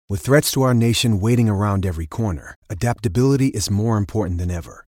With threats to our nation waiting around every corner, adaptability is more important than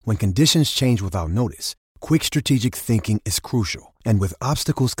ever. When conditions change without notice, quick strategic thinking is crucial. And with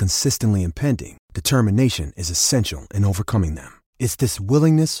obstacles consistently impending, determination is essential in overcoming them. It's this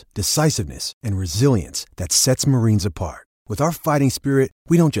willingness, decisiveness, and resilience that sets Marines apart. With our fighting spirit,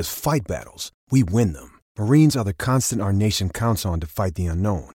 we don't just fight battles, we win them. Marines are the constant our nation counts on to fight the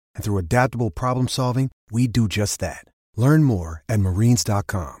unknown. And through adaptable problem solving, we do just that. Learn more at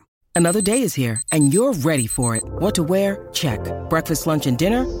marines.com. Another day is here, and you're ready for it. What to wear? Check. Breakfast, lunch, and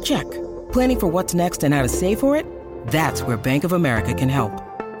dinner? Check. Planning for what's next and how to save for it? That's where Bank of America can help.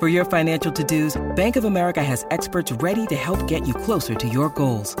 For your financial to-dos, Bank of America has experts ready to help get you closer to your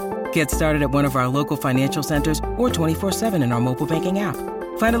goals. Get started at one of our local financial centers or 24/7 in our mobile banking app.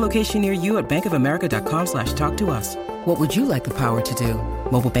 Find a location near you at bankofamerica.com/talktous. What would you like the power to do?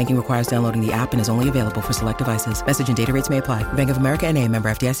 Mobile banking requires downloading the app and is only available for select devices. Message and data rates may apply. Bank of America N.A., member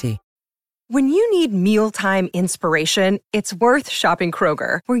FDIC. When you need mealtime inspiration, it's worth shopping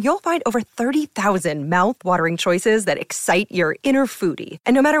Kroger, where you'll find over 30,000 mouth-watering choices that excite your inner foodie.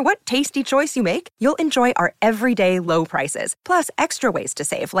 And no matter what tasty choice you make, you'll enjoy our everyday low prices, plus extra ways to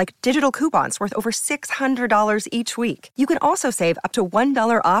save, like digital coupons worth over $600 each week. You can also save up to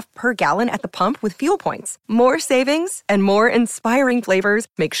 $1 off per gallon at the pump with fuel points. More savings and more inspiring flavors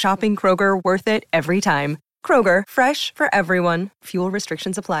make shopping Kroger worth it every time. Kroger, fresh for everyone. Fuel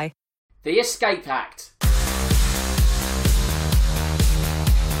restrictions apply. The Escape Act.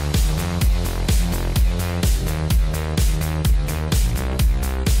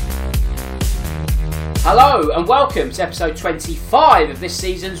 Hello and welcome to episode 25 of this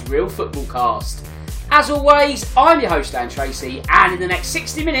season's Real Football Cast. As always, I'm your host Dan Tracy, and in the next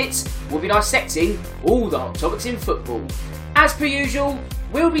 60 minutes we'll be dissecting all the hot topics in football. As per usual,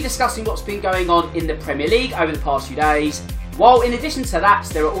 we'll be discussing what's been going on in the Premier League over the past few days, while in addition to that,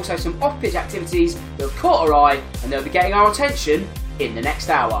 there are also some off-pitch activities that have caught our eye and they'll be getting our attention in the next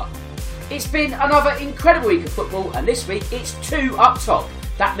hour. It's been another incredible week of football, and this week it's two up top.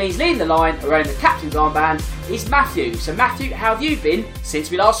 That means leading the line around the captain's armband is Matthew. So Matthew, how have you been since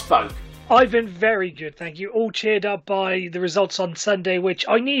we last spoke? I've been very good, thank you. All cheered up by the results on Sunday, which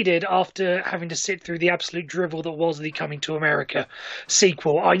I needed after having to sit through the absolute drivel that was the Coming to America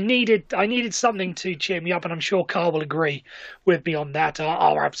sequel. I needed something to cheer me up, and I'm sure Carl will agree with me on that,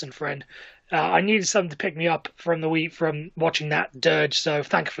 our absent friend. I needed something to pick me up from the week from watching that dirge, so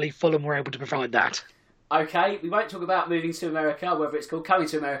thankfully Fulham were able to provide that. Okay, we won't talk about moving to America, whether it's called Coming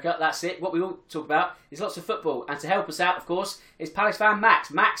to America, that's it. What we will talk about is lots of football. And to help us out, of course, is Palace fan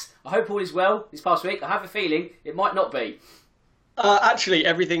Max. Max, I hope all is well this past week. I have a feeling it might not be. Actually,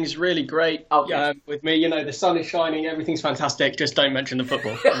 everything's really great with me. You know, the sun is shining, everything's fantastic. Just don't mention the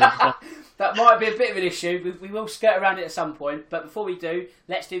football. That might be a bit of an issue. We will skirt around it at some point. But before we do,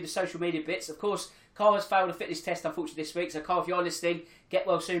 let's do the social media bits. Of course, Carl has failed a fitness test, unfortunately, this week. So, Carl, if you're listening, get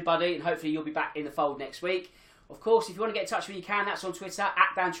well soon, buddy, and hopefully you'll be back in the fold next week. Of course, if you want to get in touch with me, you can. That's on Twitter,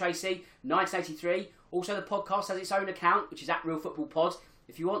 @DanTracy1983. Also, the podcast has its own account, which is @RealFootballPod.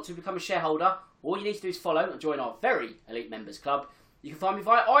 If you want to become a shareholder, all you need to do is follow and join our very elite members club. You can find me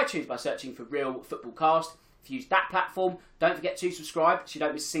via iTunes by searching for Real Football Cast. If you use that platform, don't forget to subscribe so you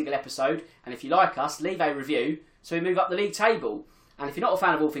don't miss a single episode. And if you like us, leave a review so we move up the league table. And if you're not a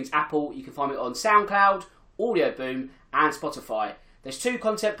fan of all things Apple, you can find me on SoundCloud, Audio Boom, and Spotify. There's two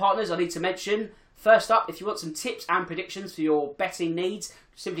content partners I need to mention. First up, if you want some tips and predictions for your betting needs,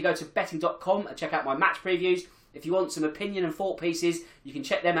 simply go to betting.com and check out my match previews. If you want some opinion and thought pieces, you can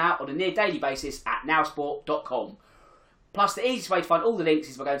check them out on a near daily basis at nowsport.com. Plus, the easiest way to find all the links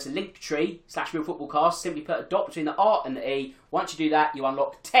is by going to linktree/realfootballcast. Simply put a dot between the R and the E. Once you do that, you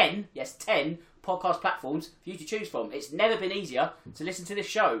unlock 10 podcast platforms for you to choose from. It's never been easier to listen to this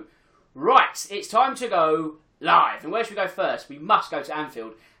show. Right, it's time to go live. And where should we go first? We must go to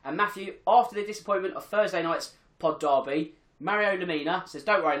Anfield. And Matthew, after the disappointment of Thursday night's pod derby, Mario Lemina says,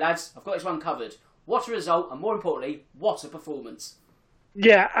 "Don't worry, lads, I've got this one covered." What a result, and more importantly, what a performance.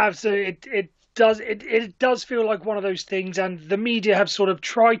 Yeah, absolutely. It does feel like one of those things, and the media have sort of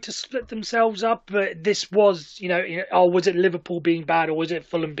tried to split themselves up, but this was, was it Liverpool being bad or was it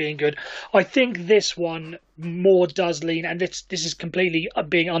Fulham being good? I think this one more does lean, and this is completely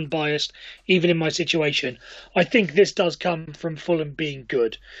being unbiased, even in my situation. I think this does come from Fulham being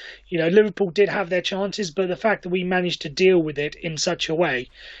good. Liverpool did have their chances, but the fact that we managed to deal with it in such a way,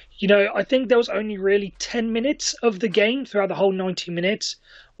 I think there was only really 10 minutes of the game throughout the whole 90 minutes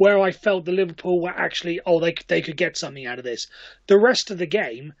where I felt the Liverpool were actually, they could get something out of this. The rest of the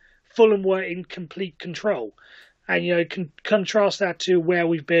game, Fulham were in complete control. And, contrast that to where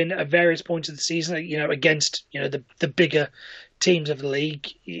we've been at various points of the season, against, the bigger teams of the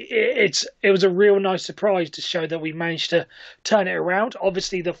league. It was a real nice surprise to show that we managed to turn it around.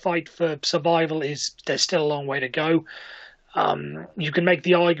 Obviously, the fight for survival there's still a long way to go. You can make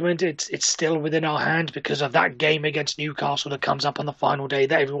the argument it's still within our hands because of that game against Newcastle that comes up on the final day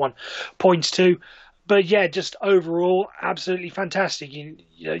that everyone points to. But yeah, just overall, absolutely fantastic.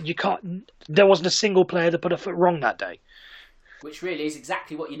 You can't. There wasn't a single player that put a foot wrong that day. Which really is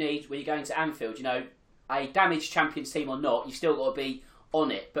exactly what you need when you're going to Anfield. A damaged Champions team or not, you've still got to be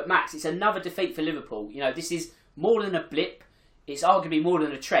on it. But Max, it's another defeat for Liverpool. This is more than a blip. It's arguably more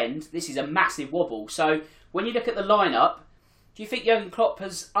than a trend. This is a massive wobble. So when you look at the lineup, do you think Jurgen Klopp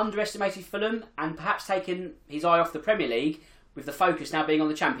has underestimated Fulham and perhaps taken his eye off the Premier League with the focus now being on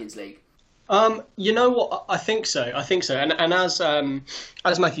the Champions League? You know what? I think so. And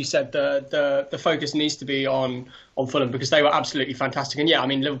as Matthew said, the focus needs to be on Fulham because they were absolutely fantastic. And yeah, I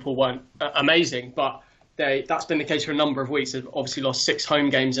mean, Liverpool weren't amazing, but that's been the case for a number of weeks. They've obviously lost 6 home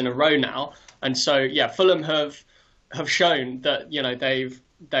games in a row now, and so yeah, Fulham have shown that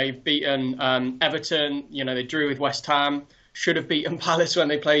they've beaten Everton. They drew with West Ham. Should have beaten Palace when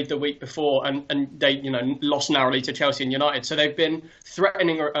they played the week before, and they lost narrowly to Chelsea and United. So they've been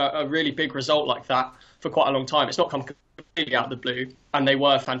threatening a really big result like that for quite a long time. It's not come completely out of the blue, and they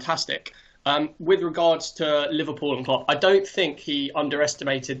were fantastic. With regards to Liverpool and Klopp, I don't think he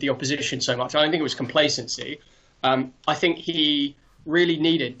underestimated the opposition so much. I don't think it was complacency. I think he really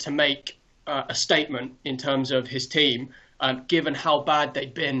needed to make a statement in terms of his team, given how bad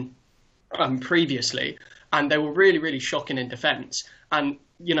they'd been previously. And they were really, really shocking in defence. And,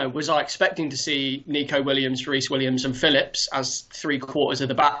 was I expecting to see Nico Williams, Reece Williams and Phillips as 3/4 of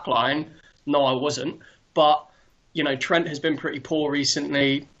the back line? No, I wasn't. But, Trent has been pretty poor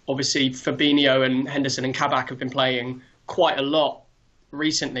recently. Obviously, Fabinho and Henderson and Kabak have been playing quite a lot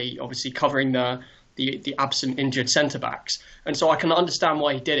recently, obviously covering the absent injured centre-backs. And so I can understand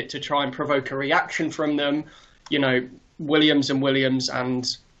why he did it, to try and provoke a reaction from them. Williams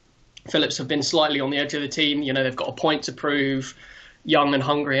and Phillips have been slightly on the edge of the team. They've got a point to prove, young and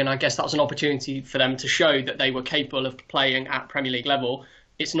hungry, and I guess that was an opportunity for them to show that they were capable of playing at Premier League level.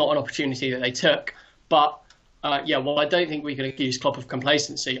 It's not an opportunity that they took. But, while I don't think we can accuse Klopp of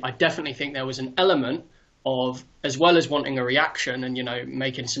complacency, I definitely think there was an element of, as well as wanting a reaction and,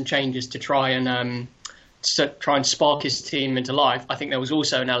 making some changes to try and spark his team into life, I think there was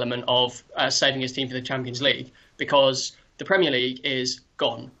also an element of saving his team for the Champions League, because the Premier League is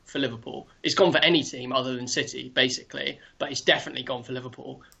gone for Liverpool. It's gone for any team other than City, basically, but it's definitely gone for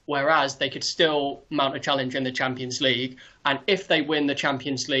Liverpool. Whereas they could still mount a challenge in the Champions League, and if they win the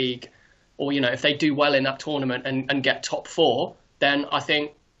Champions League, or if they do well in that tournament and get top 4, then I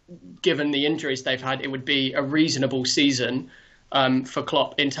think, given the injuries they've had, it would be a reasonable season for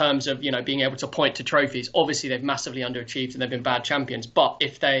Klopp in terms of being able to point to trophies. Obviously, they've massively underachieved and they've been bad champions, but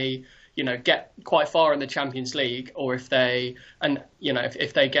if they get quite far in the Champions League, or if they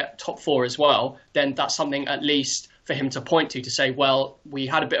get top 4 as well, then that's something at least for him to point to say, well, we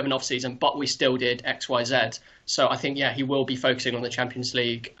had a bit of an off season, but we still did X, Y, Z. So I think, he will be focusing on the Champions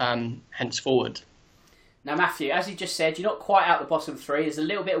League henceforward. Now, Matthew, as you just said, you're not quite out the bottom 3. There's a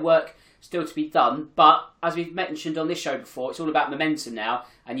little bit of work still to be done, but as we've mentioned on this show before, it's all about momentum now,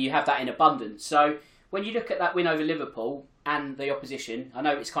 and you have that in abundance. So when you look at that win over Liverpool and the opposition, I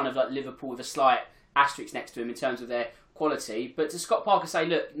know it's kind of like Liverpool with a slight asterisk next to him in terms of their quality, but does Scott Parker say,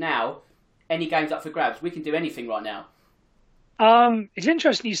 look, now, any game's up for grabs, we can do anything right now? It's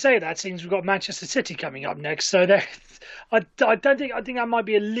interesting you say that, since we've got Manchester City coming up next. So I think that might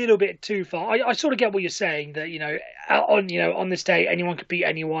be a little bit too far. I sort of get what you're saying, that on this day anyone could beat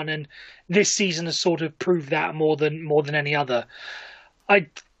anyone, and this season has sort of proved that more than any other. I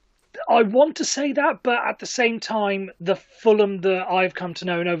want to say that, but at the same time, the Fulham that I've come to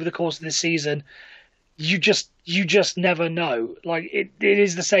know and over the course of this season, you just never know. Like it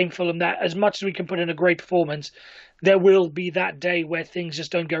is the same Fulham that, as much as we can put in a great performance, there will be that day where things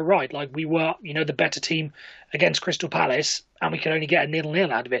just don't go right. Like we were, the better team against Crystal Palace, and we can only get a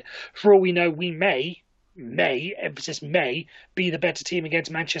 0-0 out of it. For all we know, we may, emphasis may, be the better team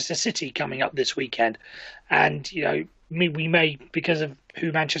against Manchester City coming up this weekend. And, we may, because of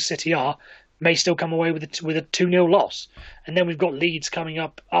who Manchester City are, may still come away with a 2-0 loss. And then we've got Leeds coming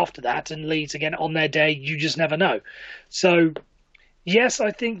up after that, and Leeds again on their day, you just never know. So, yes, I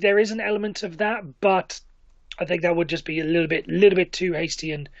think there is an element of that, but I think that would just be a little bit too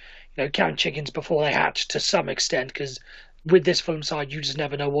hasty and count chickens before they hatch to some extent, because with this Fulham side, you just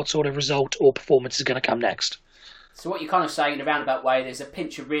never know what sort of result or performance is going to come next. So what you're kind of saying in a roundabout way, there's a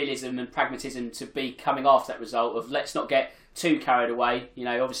pinch of realism and pragmatism to be coming after that result of let's not get too carried away. You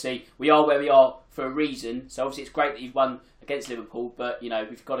know, obviously we are where we are for a reason. So obviously it's great that you've won against Liverpool, but you know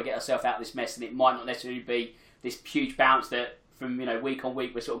we've got to get ourselves out of this mess, and it might not necessarily be this huge bounce that from week on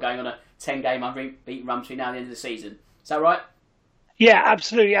week we're sort of going on a 10-game unbeaten run between now and the end of the season. Is that right? Yeah,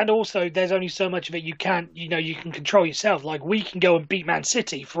 absolutely. And also, there's only so much of it you can control yourself. Like, we can go and beat Man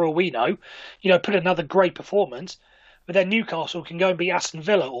City for all we know, put another great performance, but then Newcastle can go and beat Aston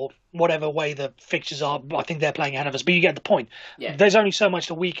Villa or whatever way the fixtures are. I think they're playing ahead of us, but you get the point. Yeah. There's only so much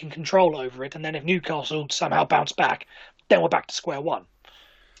that we can control over it, and then if Newcastle somehow bounce back, then we're back to square one.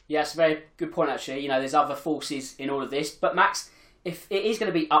 Yeah, that's a very good point, actually. There's other forces in all of this. But, Max, if it is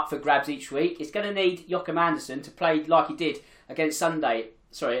going to be up for grabs each week, it's going to need Joachim Andersen to play like he did against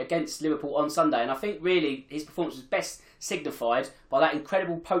Liverpool on Sunday. And I think, really, his performance was best signified by that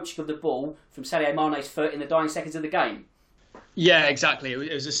incredible poaching of the ball from Sadio Mane's foot in the dying seconds of the game. Yeah, exactly.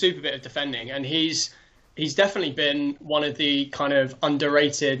 It was a super bit of defending. And he's definitely been one of the kind of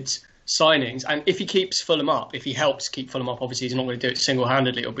underrated signings, and if he keeps Fulham up, if he helps keep Fulham up, obviously he's not going to do it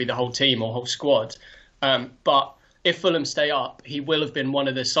single-handedly, it'll be the whole team or whole squad, but if Fulham stay up, he will have been one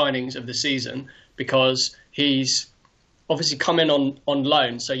of the signings of the season, because he's obviously come in on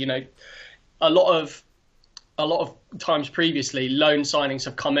loan. So a lot of times previously loan signings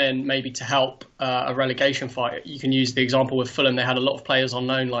have come in maybe to help a relegation fight. You can use the example with Fulham. They had a lot of players on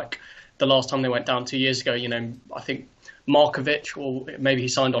loan, like the last time they went down 2 years ago. I think Markovic, or maybe he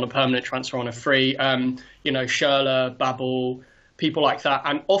signed on a permanent transfer on a free, Schürrle, Babel, people like that.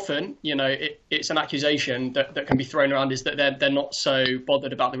 And often, it's an accusation that can be thrown around, is that they're not so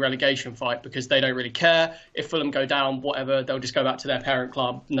bothered about the relegation fight because they don't really care. If Fulham go down, whatever, they'll just go back to their parent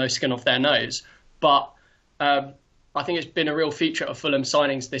club, no skin off their nose. But I think it's been a real feature of Fulham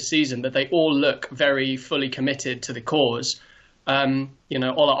signings this season that they all look very fully committed to the cause.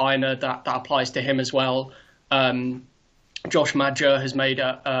 Ola Aina, that applies to him as well. Josh Maja has made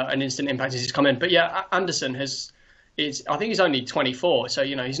an instant impact as he's come in. But yeah, Andersen I think he's only 24, so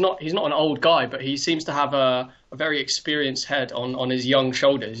he's not an old guy, but he seems to have a very experienced head on his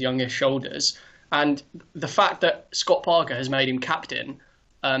youngish shoulders. And the fact that Scott Parker has made him captain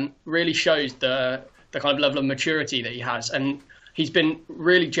really shows the kind of level of maturity that he has. And he's been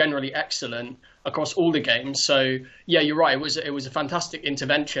really generally excellent across all the games. So yeah, you're right. It was a fantastic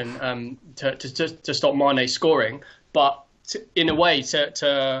intervention to stop Mane scoring, but in a way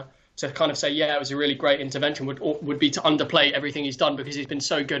to kind of say, yeah, it was a really great intervention would be to underplay everything he's done, because he's been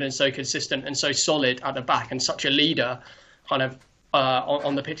so good and so consistent and so solid at the back and such a leader kind of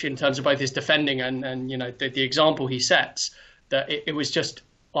on the pitch in terms of both his defending and the example he sets, that it was just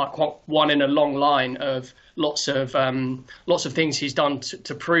like one in a long line of lots of things he's done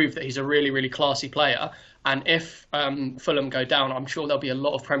to prove that he's a really, really classy player. And if Fulham go down, I'm sure there'll be a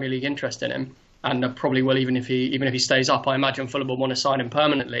lot of Premier League interest in him. And probably will, even if he stays up. I imagine Fulham will want to sign him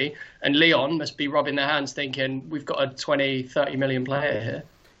permanently. And Lyon must be rubbing their hands thinking, we've got a 20, 30 million player here.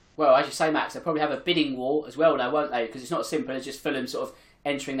 Well, as you say, Max, they'll probably have a bidding war as well now, won't they? Because it's not as simple as just Fulham sort of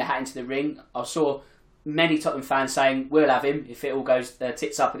entering the hat into the ring. I saw many Tottenham fans saying, we'll have him if it all goes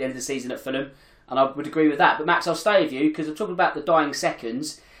tits up at the end of the season at Fulham. And I would agree with that. But Max, I'll stay with you, because I'm talking about the dying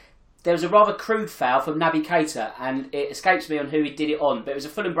seconds. There was a rather crude foul from Naby Keita, and it escapes me on who he did it on, but it was a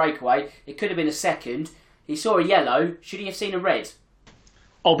Fulham breakaway. It could have been a second. He saw a yellow. Should he have seen a red?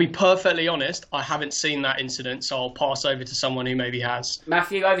 I'll be perfectly honest, I haven't seen that incident, so I'll pass over to someone who maybe has.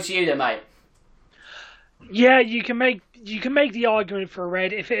 Matthew, over to you then, mate. Yeah, you can make the argument for a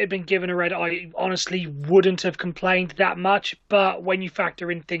red. If it had been given a red, I honestly wouldn't have complained that much. But when you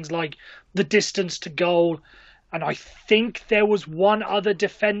factor in things like the distance to goal, and I think there was one other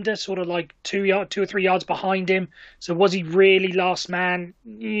defender sort of like 2 or 3 yards behind him. So was he really last man?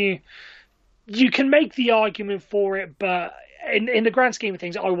 Yeah. You can make the argument for it, but in the grand scheme of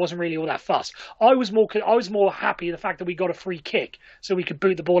things, I wasn't really all that fussed. I was more happy the fact that we got a free kick so we could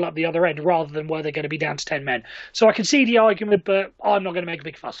boot the ball up the other end rather than where they're going to be down to 10 men. So I can see the argument, but I'm not going to make a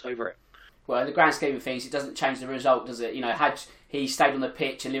big fuss over it. Well, in the grand scheme of things, it doesn't change the result, does it? Had he stayed on the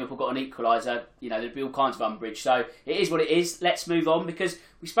pitch and Liverpool got an equaliser, there'd be all kinds of umbrage. So it is what it is. Let's move on, because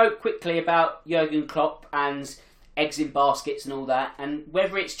we spoke quickly about Jurgen Klopp and eggs in baskets and all that, and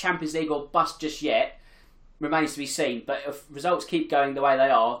whether it's Champions League or bust just yet remains to be seen. But if results keep going the way they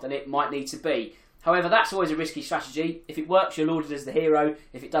are, then it might need to be. However, that's always a risky strategy. If it works, you're lauded as the hero.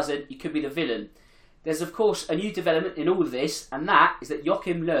 If it doesn't, you could be the villain. There's, of course, a new development in all of this, and that is that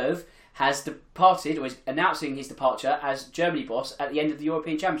Joachim Löw has departed, or is announcing his departure as Germany boss at the end of the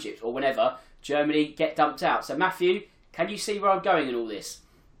European Championships, or whenever Germany get dumped out. So, Matthew, can you see where I'm going in all this?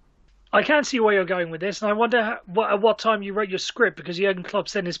 I can't see where you're going with this, and I wonder at what time you wrote your script, because Jurgen Klopp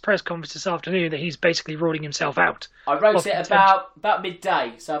said in his press conference this afternoon that he's basically ruling himself out. I wrote it about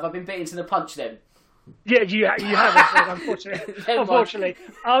midday, so have I been beaten to the punch then? Yeah, you haven't, unfortunately.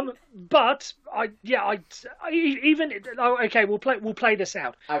 But we'll play this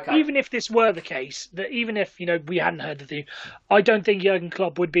out. Okay. Even if this were the case, that even if we hadn't heard the thing, I don't think Jurgen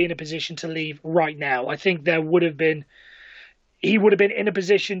Klopp would be in a position to leave right now. I think he would have been in a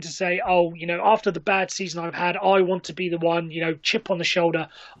position to say, after the bad season I've had, I want to be the one, chip on the shoulder.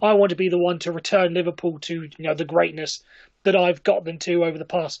 I want to be the one to return Liverpool to, the greatness that I've got them to over the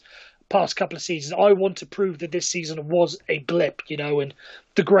past couple of seasons. I want to prove that this season was a blip, and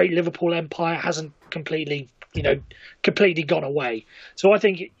the great Liverpool empire hasn't completely gone away. So I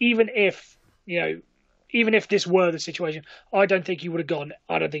think even if this were the situation, I don't think he would have gone.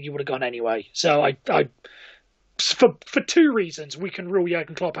 I don't think he would have gone anyway. So for two reasons, we can rule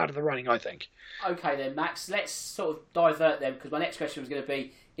Jurgen Klopp out of the running, I think. Okay then, Max, let's sort of divert them, because my next question was going to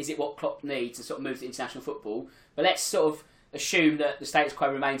be, is it what Klopp needs to sort of move to international football? But let's sort of assume that the status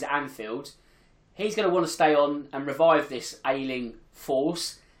quo remains at Anfield. He's going to want to stay on and revive this ailing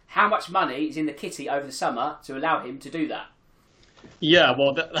force. How much money is in the kitty over the summer to allow him to do that? Yeah,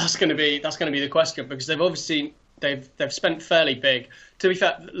 well, that's going to be the question, because they've obviously they've spent fairly big. To be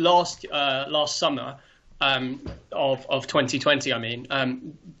fair, last summer of 2020,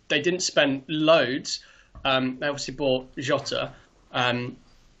 they didn't spend loads. They obviously bought Jota. And,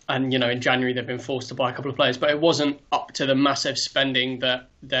 in January they've been forced to buy a couple of players, but it wasn't up to the massive spending that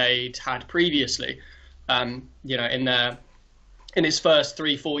they'd had previously. In his first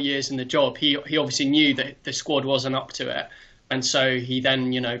 3-4 years in the job, he obviously knew that the squad wasn't up to it. And so he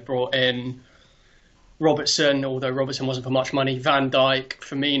then, brought in Robertson, although Robertson wasn't for much money, Van Dijk,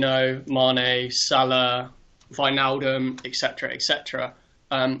 Firmino, Mane, Salah, Wijnaldum, etc.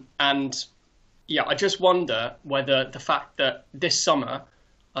 I just wonder whether the fact that this summer,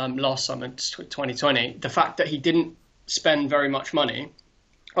 last summer, 2020, the fact that he didn't spend very much money.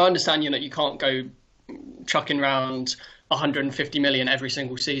 I understand, you can't go chucking around 150 million every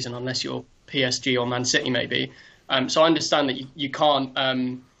single season unless you're PSG or Man City, maybe. So I understand that you can't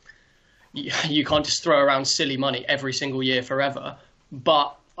just throw around silly money every single year forever.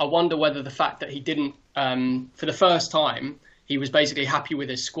 But I wonder whether the fact that he didn't, for the first time, he was basically happy with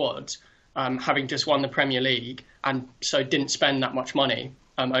his squad, having just won the Premier League, and so didn't spend that much money.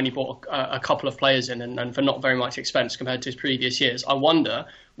 Only bought a couple of players in and for not very much expense compared to his previous years. I wonder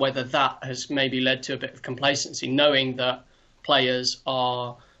whether that has maybe led to a bit of complacency, knowing that players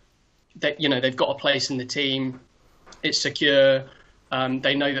they've got a place in the team, it's secure,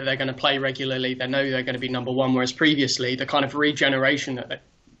 they know that they're going to play regularly, they know they're going to be number one, whereas previously the kind of regeneration that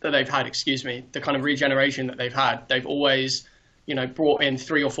they've had, they've always brought in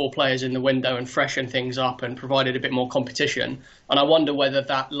 3 or 4 players in the window and freshened things up and provided a bit more competition. And I wonder whether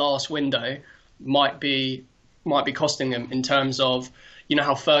that last window might be costing them, in terms of,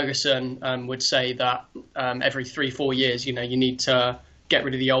 how Ferguson would say that every 3-4 years, you need to get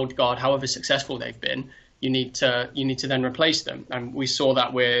rid of the old guard, however successful they've been. You need to then replace them. And we saw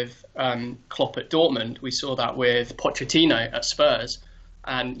that with Klopp at Dortmund. We saw that with Pochettino at Spurs.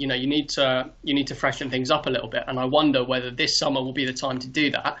 And you need to freshen things up a little bit, and I wonder whether this summer will be the time to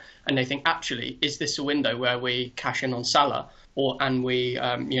do that. And they think, actually, is this a window where we cash in on Salah, and we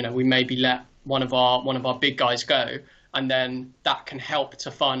maybe let one of our big guys go, and then that can help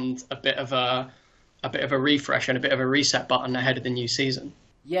to fund a bit of a refresh and a bit of a reset button ahead of the new season.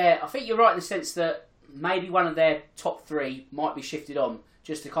 Yeah, I think you're right in the sense that maybe one of their top 3 might be shifted on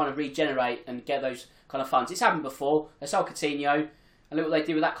just to kind of regenerate and get those kind of funds. It's happened before. They sold Coutinho. And look what they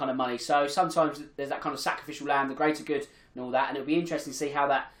do with that kind of money. So sometimes there's that kind of sacrificial lamb, the greater good and all that. And it'll be interesting to see how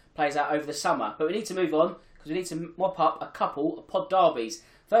that plays out over the summer. But we need to move on, because we need to mop up a couple of pod derbies.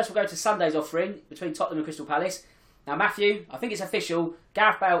 First, we'll go to Sunday's offering between Tottenham and Crystal Palace. Now, Matthew, I think it's official.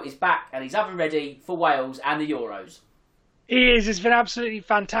 Gareth Bale is back and he's oven ready for Wales and the Euros. He is. It's been absolutely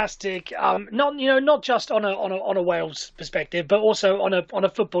fantastic. Not just on a Wales perspective, but also on a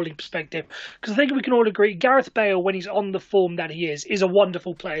footballing perspective. Because I think we can all agree, Gareth Bale, when he's on the form that he is a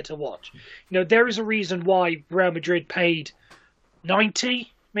wonderful player to watch. There is a reason why Real Madrid paid 90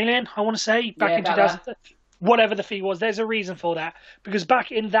 million, I want to say, back in 2000. Whatever the fee was, there's a reason for that. Because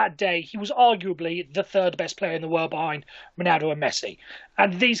back in that day, he was arguably the 3rd best player in the world behind Ronaldo and Messi.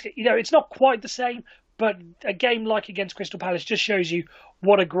 And these, it's not quite the same. But a game like against Crystal Palace just shows you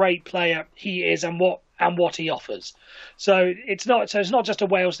what a great player he is and what he offers. So it's not just a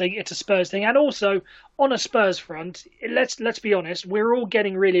Wales thing; it's a Spurs thing. And also on a Spurs front, let's be honest, we're all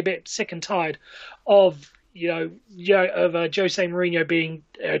getting really a bit sick and tired of Jose Mourinho being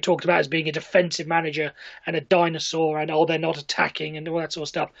talked about as being a defensive manager and a dinosaur, and they're not attacking and all that sort of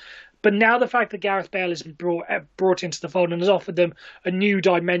stuff. But now the fact that Gareth Bale has been brought into the fold and has offered them a new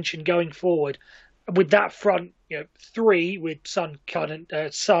dimension going forward, with that front three with Son, Kane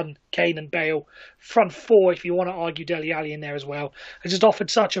and Bale, front four if you want to argue Dele Alli in there as well, has just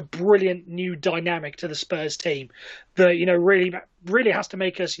offered such a brilliant new dynamic to the Spurs team that really has to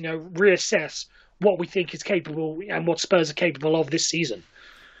make us reassess what we think is capable and what Spurs are capable of this season.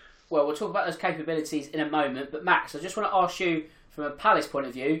 Well, we'll talk about those capabilities in a moment, but Max, I just want to ask you from a Palace point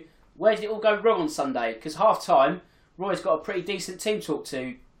of view, where did it all go wrong on Sunday? Because half-time, Roy's got a pretty decent team talk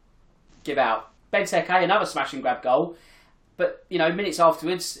to give out. Benteke, another smash and grab goal. But, minutes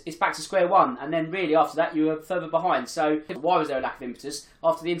afterwards, it's back to square one. And then really after that, you were further behind. So why was there a lack of impetus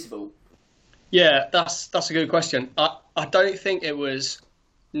after the interval? Yeah, that's a good question. I don't think it was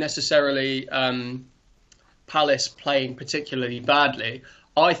necessarily Palace playing particularly badly.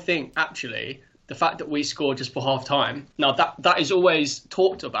 I think, actually, the fact that we scored just before half-time, now that is always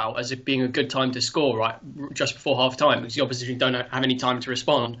talked about as it being a good time to score, right, just before half-time, because the opposition don't have any time to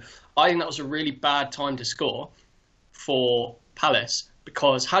respond. I think that was a really bad time to score for Palace,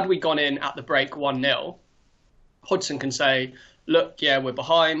 because had we gone in at the break 1-0, Hodgson can say, look, yeah, we're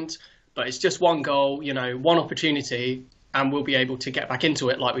behind, but it's just one goal, one opportunity, and we'll be able to get back into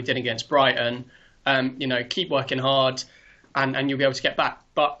it like we did against Brighton. Keep working hard, and you'll be able to get back.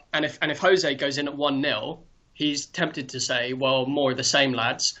 And if Jose goes in at 1-0, he's tempted to say, well, more of the same,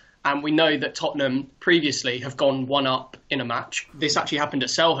 lads. And we know that Tottenham previously have gone 1-up in a match. This actually happened at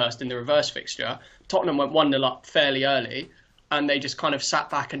Selhurst in the reverse fixture. Tottenham went 1-0 up fairly early, and they just kind of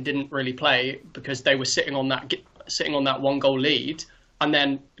sat back and didn't really play because they were sitting on that one goal lead. And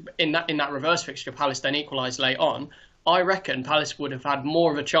then in that reverse fixture, Palace then equalised late on. I reckon Palace would have had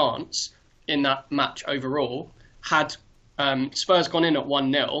more of a chance in that match overall had Spurs gone in at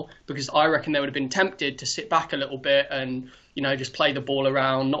 1-0, because I reckon they would have been tempted to sit back a little bit and just play the ball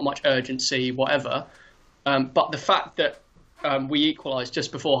around, not much urgency, whatever. But the fact that we equalised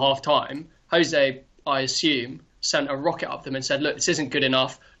just before half-time, Jose, I assume, sent a rocket up them and said, look, this isn't good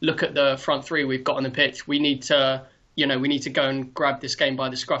enough. Look at the front three we've got on the pitch. We need to go and grab this game by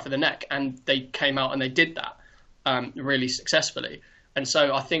the scruff of the neck. And they came out and they did that really successfully. And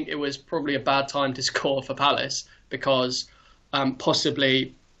so I think it was probably a bad time to score for Palace, because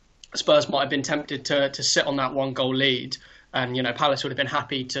possibly Spurs might have been tempted to sit on that one goal lead. And, Palace would have been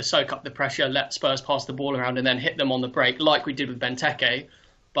happy to soak up the pressure, let Spurs pass the ball around and then hit them on the break like we did with Benteke.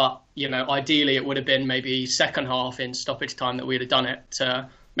 But, ideally it would have been maybe second half in stoppage time that we'd have done it to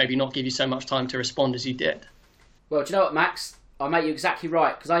maybe not give you so much time to respond as you did. Well, do you know what, Max? I make you exactly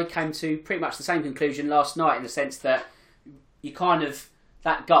right, because I came to pretty much the same conclusion last night, in the sense that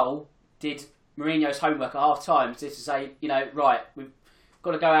that goal did Mourinho's homework at half-time, to say, right, we've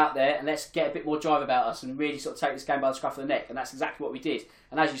got to go out there and let's get a bit more drive about us and really sort of take this game by the scruff of the neck. And that's exactly what we did.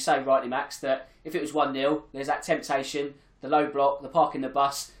 And as you say rightly, Max, that if it was 1-0, there's that temptation, the low block, the parking the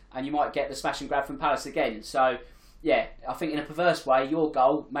bus, and you might get the smash and grab from Palace again. So, yeah, I think in a perverse way, your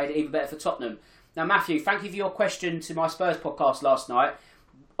goal made it even better for Tottenham. Now, Matthew, thank you for your question to my Spurs podcast last night.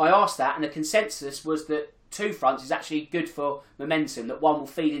 I asked that, and the consensus was that two fronts is actually good for momentum, that one will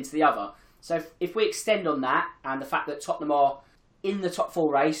feed into the other. So if we extend on that, and the fact that Tottenham are in the top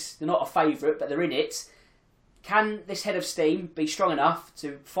four race, they're not a favourite, but they're in it, can this head of steam be strong enough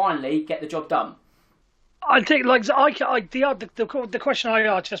to finally get the job done? I think, the question I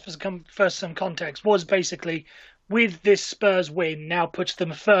asked, just for some context, was basically, with this Spurs win now puts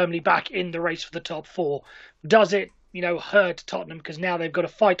them firmly back in the race for the top four. Does it, hurt Tottenham because now they've got to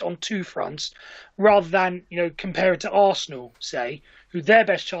fight on two fronts, rather than, compare it to Arsenal, say, who their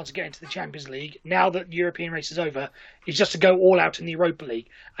best chance of getting to the Champions League, now that the European race is over, is just to go all out in the Europa League.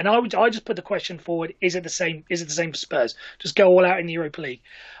 And I just put the question forward, is it the same for Spurs? Just go all out in the Europa League.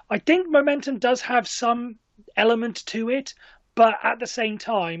 I think momentum does have some element to it, but at the same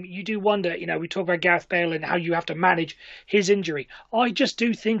time, you do wonder, we talk about Gareth Bale and how you have to manage his injury. I just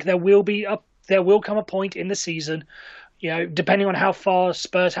do think there will come a point in the season, depending on how far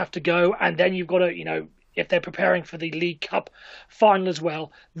Spurs have to go, and then you've got to, if they're preparing for the League Cup final as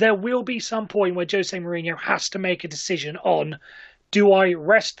well, there will be some point where Jose Mourinho has to make a decision on, do I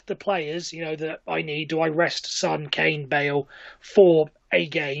rest the players, that I need? Do I rest Son, Kane, Bale for a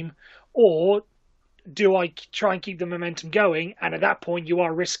game? Or do I try and keep the momentum going? And at that point, you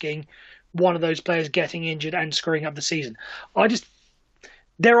are risking one of those players getting injured and screwing up the season.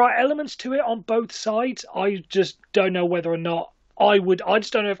 There are elements to it on both sides. I just don't know whether or not I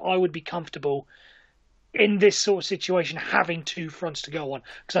just don't know if I would be comfortable in this sort of situation, having two fronts to go on,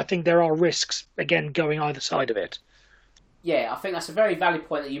 because I think there are risks, again, going either side of it. Yeah, I think that's a very valid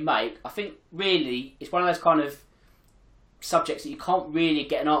point that you make. I think really it's one of those kind of subjects that you can't really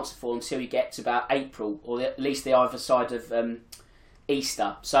get an answer for until you get to about April, or at least the other side of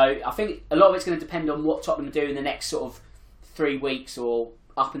Easter. So I think a lot of it's going to depend on what Tottenham do in the next sort of 3 weeks or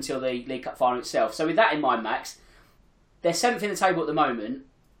up until the League Cup final itself. So with that in mind, Max, they're 7th in the table at the moment.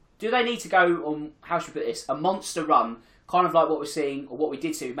 Do they need to go on, how should we put this, a monster run, kind of like what we're seeing, or what we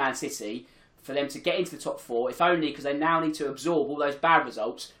did see with Man City, for them to get into the top 4, if only because they now need to absorb all those bad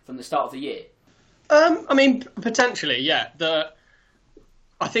results from the start of the year? I mean, potentially, yeah.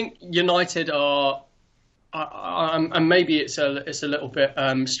 I think United are, and maybe it's a little bit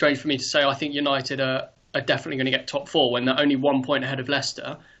strange for me to say, I think United are definitely going to get top 4 when they're only 1 point ahead of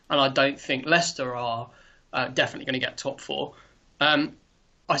Leicester, and I don't think Leicester are definitely going to get top 4.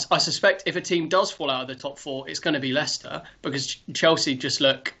 I suspect if a team does fall out of the top 4, it's going to be Leicester, because Chelsea just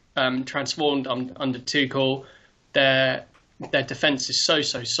look transformed under Tuchel. Their defence is so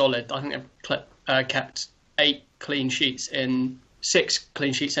solid. I think they've kept 6 clean sheets in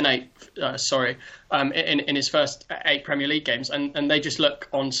 8. In his first 8 Premier League games, and they just look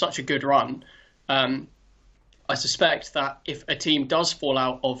on such a good run. I suspect that if a team does fall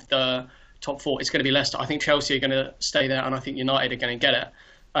out of the top 4, it's going to be Leicester. I think Chelsea are going to stay there, and I think United are going to get it.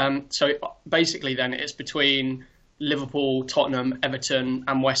 So basically then it's between Liverpool, Tottenham, Everton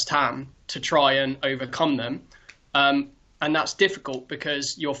and West Ham to try and overcome them. And that's difficult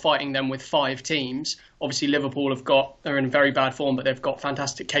because you're fighting them with 5 teams. Obviously Liverpool they're in very bad form, but they've got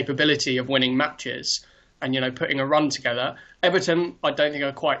fantastic capability of winning matches and, putting a run together. Everton, I don't think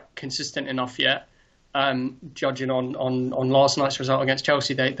are quite consistent enough yet. Judging on last night's result against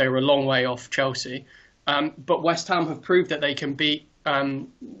Chelsea, they were a long way off Chelsea. But West Ham have proved that they can beat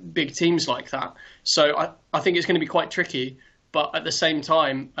big teams like that. So I think it's going to be quite tricky. But at the same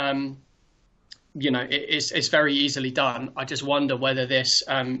time, it's very easily done. I just wonder whether this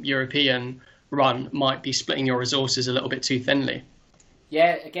European run might be splitting your resources a little bit too thinly.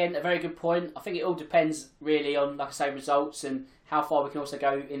 Yeah, again, a very good point. I think it all depends really on, like I say, results and how far we can also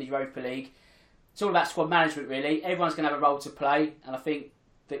go in the Europa League. It's all about squad management, really. Everyone's going to have a role to play, and I think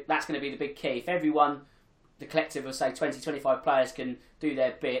that's going to be the big key. If everyone, the collective of, say, 20, 25 players can do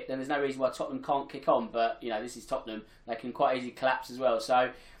their bit, then there's no reason why Tottenham can't kick on. But, this is Tottenham. They can quite easily collapse as well.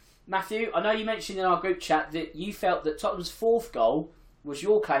 So, Matthew, I know you mentioned in our group chat that you felt that Tottenham's 4th goal was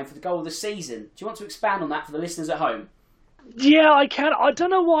your claim for the goal of the season. Do you want to expand on that for the listeners at home? Yeah, I can. I don't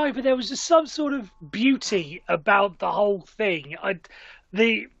know why, but there was just some sort of beauty about the whole thing.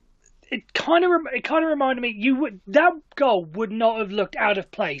 It kind of reminded me that goal would not have looked out of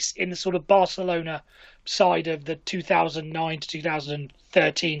place in the sort of Barcelona side of the 2009 to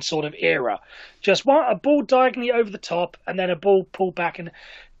 2013 sort of era. Just a ball diagonally over the top and then a ball pulled back, and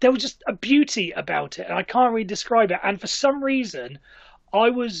there was just a beauty about it, and I can't really describe it. And for some reason,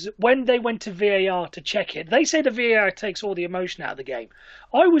 when they went to VAR to check it, they say the VAR takes all the emotion out of the game.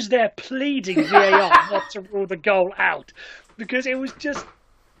 I was there pleading VAR not to rule the goal out, because it was just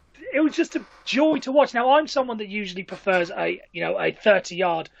a joy to watch. Now, I'm someone that usually prefers a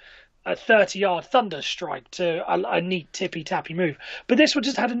 30-yard thunder strike to a neat tippy-tappy move. But this one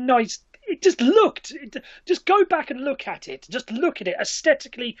just had a nice... Just go back and look at it. Just look at it.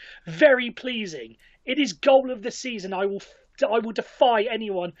 Aesthetically, very pleasing. It is goal of the season. I will defy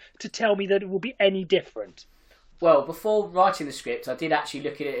anyone to tell me that it will be any different. Well, before writing the script, I did actually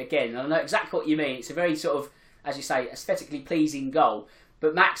look at it again. And I know exactly what you mean. It's a very sort of, as you say, aesthetically pleasing goal.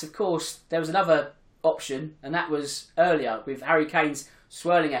 But Max, of course, there was another option, and that was earlier with Harry Kane's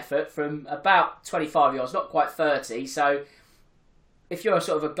swirling effort from about 25 yards, not quite 30. So if you're a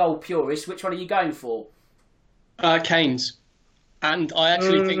sort of a goal purist, which one are you going for? Kane's. And I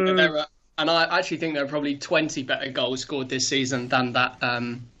actually think that there are probably 20 better goals scored this season than that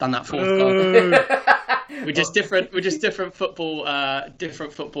 4th goal. We're just different football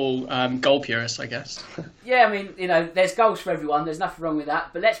goal purists, I guess. Yeah, I mean, there's goals for everyone. There's nothing wrong with that.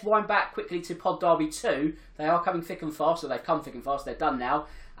 But let's wind back quickly to Pod Derby 2. They are coming thick and fast, or they've come thick and fast. They're done now.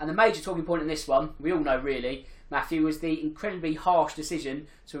 And the major talking point in this one, we all know really, Matthew, was the incredibly harsh decision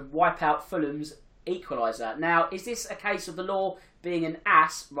to wipe out Fulham's equaliser. Now, is this a case of the law being an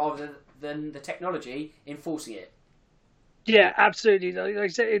ass rather than the technology enforcing it? Yeah, absolutely. Like I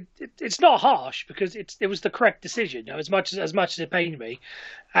said, it's not harsh because it was the correct decision. As much as it pained me,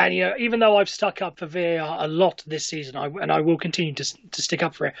 and even though I've stuck up for VAR a lot this season, I will continue to stick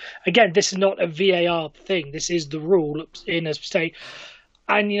up for it. Again, this is not a VAR thing. This is the rule in a state,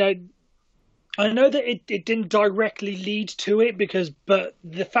 and I know that it didn't directly lead to it but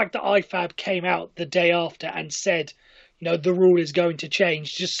the fact that IFAB came out the day after and said, the rule is going to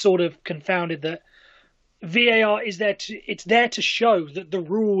change, just sort of confounded that VAR is it's there to show that the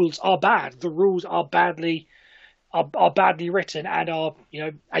rules are bad. The rules are badly written and are,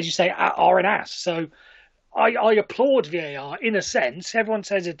 as you say, are an ass. So I applaud VAR in a sense. Everyone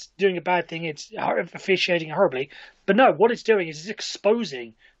says it's doing a bad thing, it's officiating horribly. But no, what it's doing is it's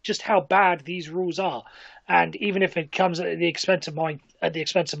exposing just how bad these rules are. And even if it comes at the expense of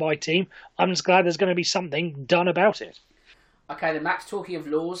my team, I'm just glad there's going to be something done about it. Okay, then Max, talking of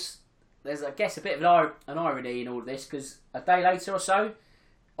laws, there's, I guess, a bit of an irony in all of this, because a day later or so,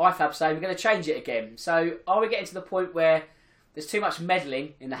 IFAB say we're going to change it again. So are we getting to the point where there's too much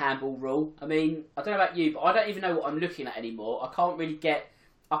meddling in the handball rule? I mean, I don't know about you, but I don't even know what I'm looking at anymore. I can't really get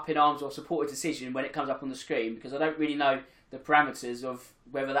up in arms or support a decision when it comes up on the screen, because I don't really know the parameters of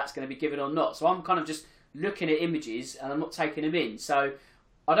whether that's going to be given or not. So I'm kind of just looking at images and I'm not taking them in. So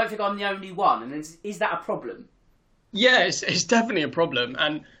I don't think I'm the only one. And is that a problem? Yeah, it's definitely a problem.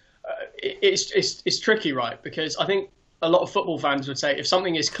 And it's tricky, right? Because I think a lot of football fans would say if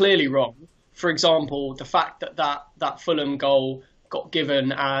something is clearly wrong, for example, the fact that Fulham goal got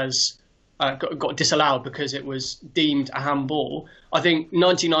given as got disallowed because it was deemed a handball, I think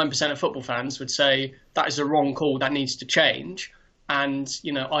 99% of football fans would say that is a wrong call, that needs to change. And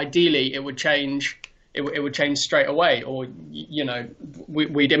ideally it would change. It would change straight away, or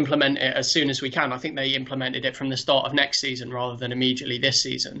we'd implement it as soon as we can. I think they implemented it from the start of next season rather than immediately this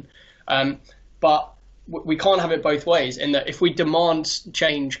season. But we can't have it both ways, in that if we demand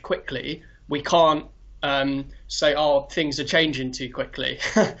change quickly, we can't say, things are changing too quickly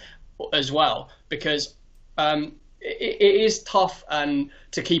as well, because it is tough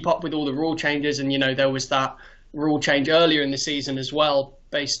to keep up with all the rule changes. And, there was that rule change earlier in the season as well,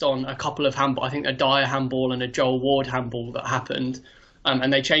 based on a couple of handball, I think a Dyer handball and a Joel Ward handball that happened,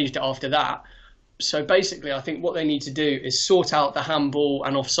 and they changed it after that. So basically, I think what they need to do is sort out the handball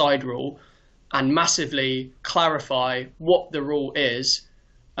and offside rule and massively clarify what the rule is,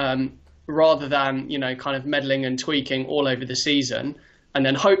 rather than, kind of meddling and tweaking all over the season. And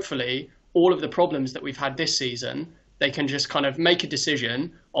then hopefully all of the problems that we've had this season, they can just kind of make a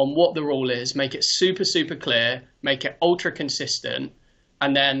decision on what the rule is, make it super, super clear, make it ultra consistent,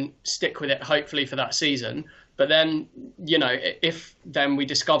 and then stick with it, hopefully, for that season. But then, if then we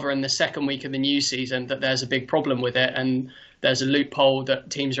discover in the second week of the new season that there's a big problem with it and there's a loophole that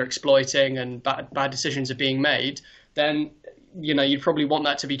teams are exploiting and bad decisions are being made, then, you'd probably want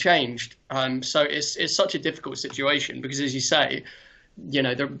that to be changed. So it's such a difficult situation because, as you say,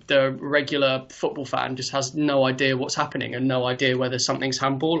 the regular football fan just has no idea what's happening and no idea whether something's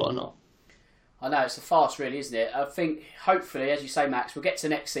handball or not. I know, it's a farce really, isn't it? I think, hopefully, as you say, Max, we'll get to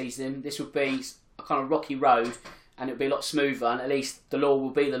next season. This will be a kind of rocky road and it'll be a lot smoother, and at least the law will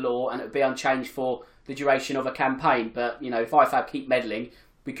be the law and it'll be unchanged for the duration of a campaign. But, if IFAB keep meddling,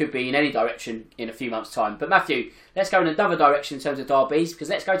 we could be in any direction in a few months' time. But Matthew, let's go in another direction in terms of derbies, because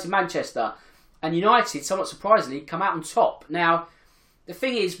let's go to Manchester. And United, somewhat surprisingly, come out on top. Now, the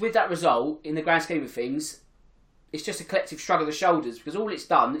thing is, with that result, in the grand scheme of things, it's just a collective shrug of the shoulders, because all it's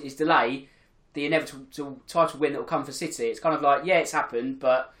done is delay the inevitable title win that will come for City. It's kind of like, yeah, it's happened,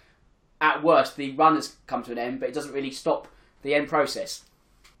 but at worst, the run has come to an end, but it doesn't really stop the end process.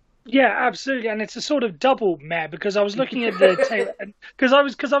 Yeah, absolutely, and it's a sort of double meh, because I was looking at the table, because I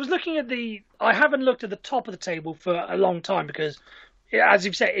was looking at I haven't looked at the top of the table for a long time, because, as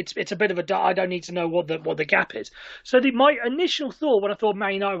you've said, it's a bit of a, I don't need to know what the gap is. So my initial thought when I thought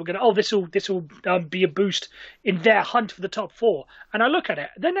Man United were going to, this will be a boost in their hunt for the top four, and I look at it,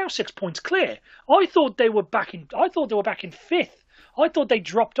 they're now 6 points clear. I thought they were back in fifth. I thought they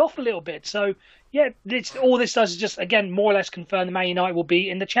dropped off a little bit. So yeah, all this does is just, again, more or less confirm that Man United will be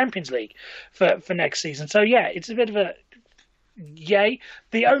in the Champions League for next season. So yeah, it's a bit of a yay.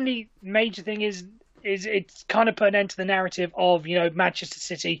 The only major thing is it's kind of put an end to the narrative of, Manchester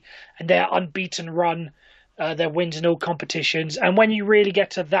City and their unbeaten run, their wins in all competitions. And when you really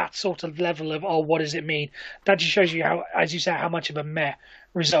get to that sort of level of, what does it mean? That just shows you how, as you say, how much of a meh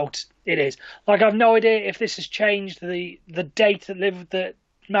result it is. Like, I've no idea if this has changed the date that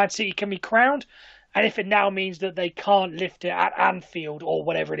Man City can be crowned, and if it now means that they can't lift it at Anfield or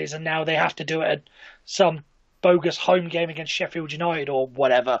whatever it is, and now they have to do it at some bogus home game against Sheffield United or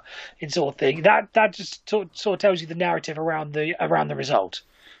whatever, it's sort of thing. That just sort of tells you the narrative around the result.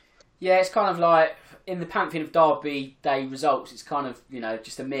 Yeah, it's kind of like in the pantheon of Derby Day results, it's kind of,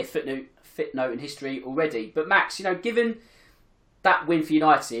 just a mere footnote in history already. But Max, given that win for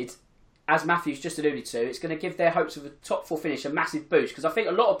United, as Matthew's just alluded to, it's going to give their hopes of a top four finish a massive boost, because I think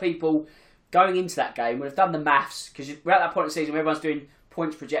a lot of people going into that game, we've done the maths, because we're at that point in the season where everyone's doing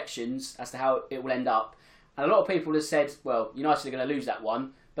points projections as to how it will end up. And a lot of people have said, well, United are going to lose that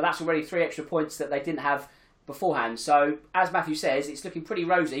one, but that's already 3 extra points that they didn't have beforehand. So, as Matthew says, it's looking pretty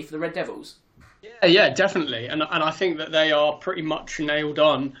rosy for the Red Devils. Yeah, definitely. And I think that they are pretty much nailed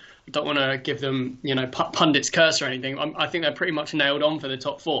on. I don't want to give them, pundit's curse or anything. I think they're pretty much nailed on for the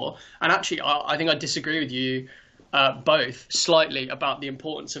top 4. And actually, I think I disagree with you both slightly about the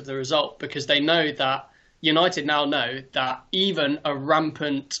importance of the result, because they know that United now know that even a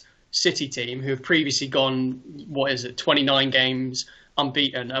rampant City team who have previously gone, 29 games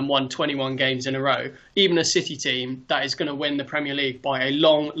unbeaten and won 21 games in a row, even a City team that is going to win the Premier League by a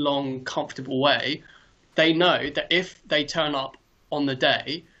long, comfortable way, they know that if they turn up on the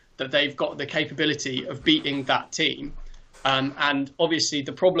day, that they've got the capability of beating that team. And obviously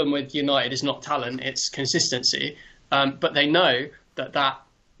the problem with United is not talent, it's consistency. But they know that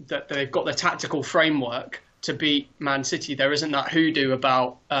they've got the tactical framework to beat Man City. There isn't that hoodoo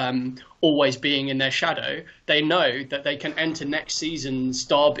about always being in their shadow. They know that they can enter next season's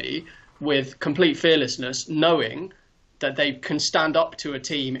derby with complete fearlessness, knowing that they can stand up to a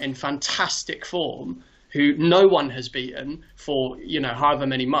team in fantastic form who no one has beaten for, however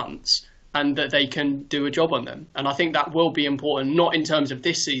many months, and that they can do a job on them. And I think that will be important, not in terms of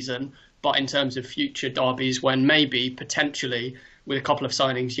this season, but in terms of future derbies when maybe, potentially, with a couple of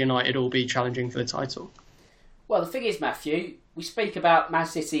signings, United will be challenging for the title. Well, the thing is, Matthew, we speak about Man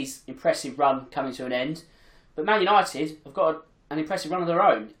City's impressive run coming to an end, but Man United have got an impressive run of their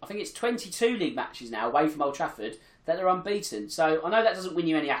own. I think it's 22 league matches now away from Old Trafford that they're unbeaten. So I know that doesn't win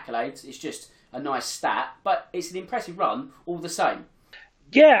you any accolades, it's just a nice stat, but it's an impressive run all the same.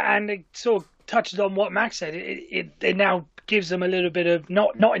 Yeah, and it sort of touches on what Max said. It now gives them a little bit of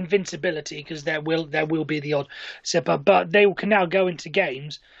not invincibility, because there will be the odd sipper, but they can now go into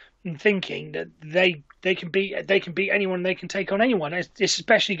games and thinking that they can beat anyone, they can take on anyone. It's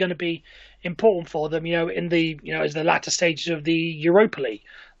especially going to be important for them, in the as the latter stages of the Europa League.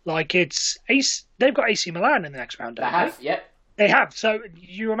 Like they've got AC Milan in the next round. They have, yep. They have. So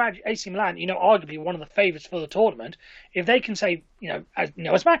you imagine AC Milan, arguably one of the favourites for the tournament. If they can say,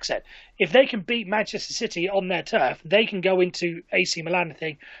 as Max said, if they can beat Manchester City on their turf, they can go into AC Milan and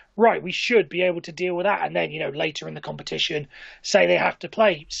think, right, we should be able to deal with that. And then, later in the competition, say they have to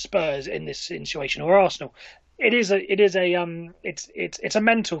play Spurs in this situation or Arsenal. It's a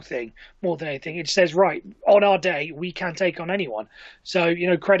mental thing more than anything. It says, right, on our day, we can take on anyone. So,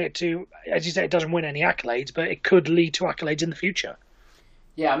 credit to, as you say, it doesn't win any accolades, but it could lead to accolades in the future.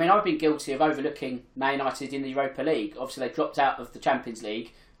 Yeah, I mean, I've been guilty of overlooking Man United in the Europa League. Obviously, they dropped out of the Champions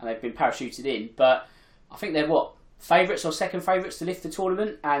League and they've been parachuted in. But I think they're, favourites or second favourites to lift the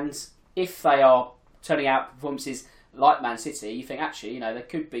tournament. And if they are turning out performances like Man City, you think, actually, they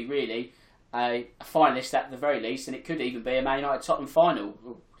could be really a finalist at the very least, and it could even be a Man United Tottenham final,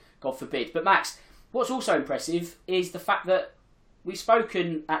 God forbid. But Max, what's also impressive is the fact that we've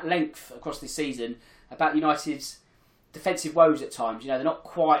spoken at length across this season about United's defensive woes at times. They're not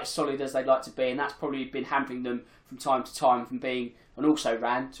quite as solid as they'd like to be, and that's probably been hampering them from time to time from being an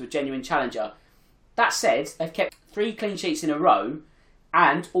also-ran to a genuine challenger. That said, they've kept 3 clean sheets in a row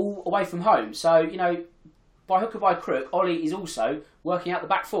and all away from home. So, by hook or by crook, Ollie is also working out the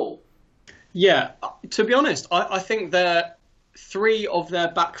back 4. Yeah, to be honest, I think that 3 of their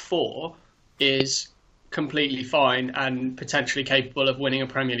back 4 is completely fine and potentially capable of winning a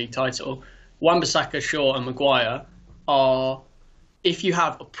Premier League title. Wan-Bissaka, Shaw and Maguire are, if you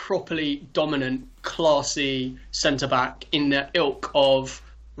have a properly dominant, classy centre-back in the ilk of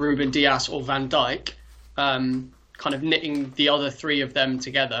Ruben Dias or Van Dijk, kind of knitting the other 3 of them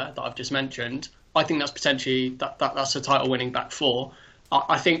together that I've just mentioned, I think that's potentially, that's a title-winning back 4.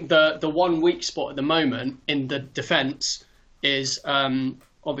 I think the one weak spot at the moment in the defence is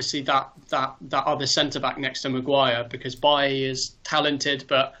obviously that other centre-back next to Maguire, because Bailly is talented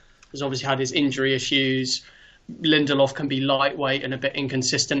but has obviously had his injury issues. Lindelof can be lightweight and a bit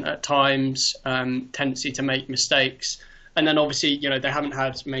inconsistent at times, tendency to make mistakes. And then obviously, they haven't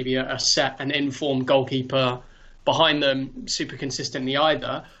had maybe a set and informed goalkeeper behind them super consistently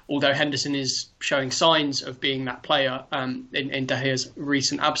either, although Henderson is showing signs of being that player in De Gea's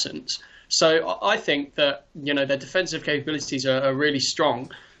recent absence. So I think that, their defensive capabilities are really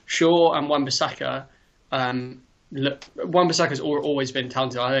strong. Shaw and Wan-Bissaka, Wan-Bissaka's always been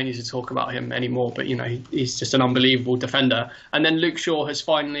talented. I don't need to talk about him anymore, but, he's just an unbelievable defender. And then Luke Shaw has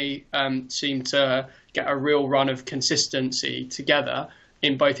finally seemed to get a real run of consistency together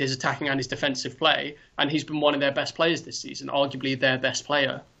in both his attacking and his defensive play, and he's been one of their best players this season, arguably their best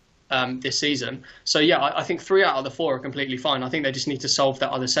player this season. So yeah, I think 3 out of the 4 are completely fine. I think they just need to solve that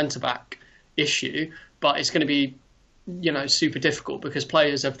other centre-back issue, but it's going to be, super difficult because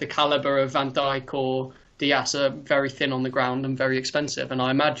players of the caliber of Van Dijk or Diaz are very thin on the ground and very expensive. And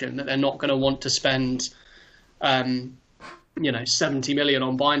I imagine that they're not going to want to spend, 70 million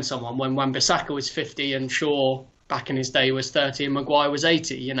on buying someone when Wan-Bissaka was 50 and Shaw back in his day was 30 and Maguire was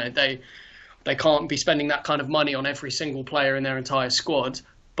 80. They can't be spending that kind of money on every single player in their entire squad,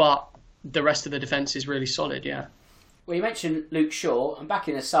 but the rest of the defence is really solid, yeah. Well, you mentioned Luke Shaw, and back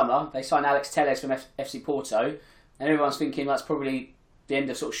in the summer, they signed Alex Telles from FC Porto, and everyone's thinking that's probably the end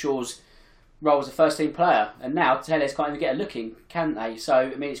of sort of Shaw's role as a first-team player. And now Telles can't even get a look in, can they? So,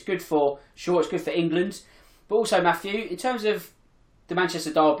 I mean, it's good for Shaw, it's good for England. But also, Matthew, in terms of the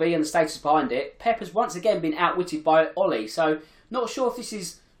Manchester derby and the status behind it, Pep has once again been outwitted by Ole. So, not sure if this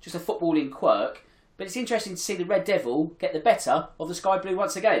is just a footballing quirk, but it's interesting to see the Red Devil get the better of the Sky Blue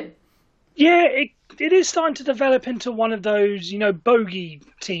once again. Yeah, it is starting to develop into one of those, bogey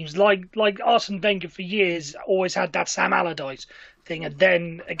teams, like Arsene Wenger for years always had that Sam Allardyce thing, and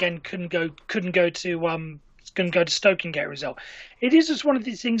then again couldn't go to Stoke and get a result. It is just one of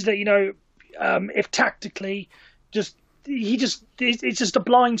these things that if tactically, it's just a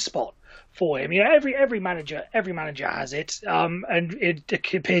blind spot for him. Every manager has it, and it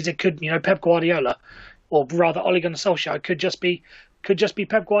appears it could, Pep Guardiola, or rather Ole Gunnar Solskjaer could just be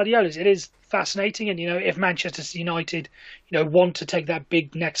Pep Guardiola's. It is fascinating, and if Manchester United, want to take that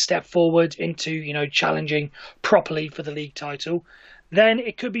big next step forward into challenging properly for the league title, then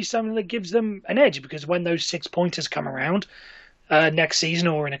it could be something that gives them an edge, because when those 6 pointers come around next season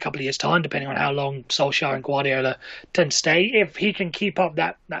or in a couple of years' time, depending on how long Solskjaer and Guardiola tend to stay, if he can keep up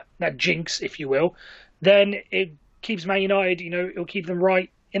that jinx, if you will, then it keeps Man United, it'll keep them right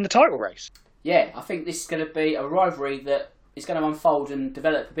in the title race. Yeah, I think this is going to be a rivalry that is going to unfold and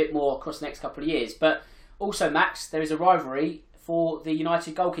develop a bit more across the next couple of years. But also, Max, there is a rivalry for the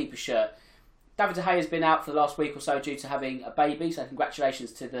United goalkeeper shirt. David De Gea has been out for the last week or so due to having a baby, so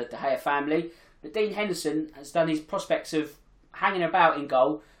congratulations to the De Gea family. But Dean Henderson has done his prospects of hanging about in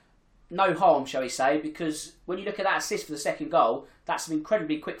goal no harm, shall we say, because when you look at that assist for the second goal, that's some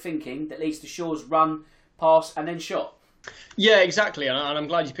incredibly quick thinking that leads to Shaw's run, pass and then shot. Yeah, exactly, and I'm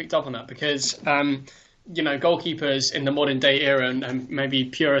glad you picked up on that, because goalkeepers in the modern day era, and maybe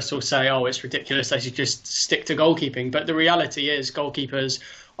purists will say, oh, it's ridiculous, they should just stick to goalkeeping. But the reality is goalkeepers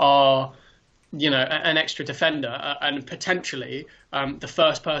are, an extra defender and potentially the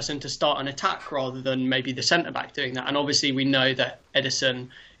first person to start an attack rather than maybe the centre-back doing that. And obviously we know that Ederson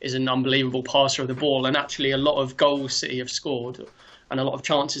is an unbelievable passer of the ball, and actually a lot of goals City have scored and a lot of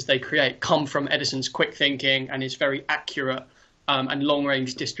chances they create come from Ederson's quick thinking and his very accurate and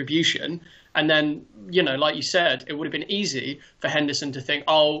long-range distribution. And then, like you said, it would have been easy for Henderson to think,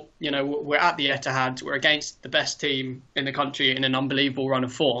 we're at the Etihad, we're against the best team in the country in an unbelievable run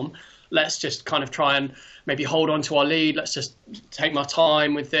of form. Let's just kind of try and maybe hold on to our lead. Let's just take my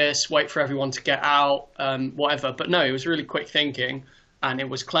time with this, wait for everyone to get out, whatever. But no, it was really quick thinking and it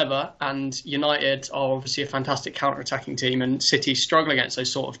was clever. And United are obviously a fantastic counter-attacking team, and City struggle against those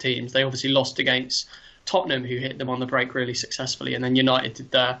sort of teams. They obviously lost against Tottenham, who hit them on the break really successfully, and then United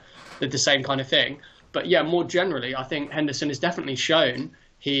did the same kind of thing. But yeah, more generally, I think Henderson has definitely shown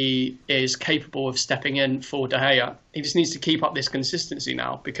he is capable of stepping in for De Gea. He just needs to keep up this consistency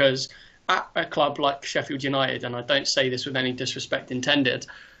now, because at a club like Sheffield United, and I don't say this with any disrespect intended,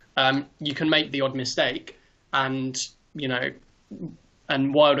 you can make the odd mistake, and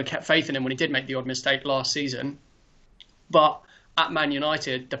Wilder kept faith in him when he did make the odd mistake last season. But at Man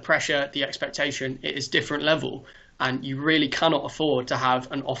United, the pressure, the expectation, it is different level. And you really cannot afford to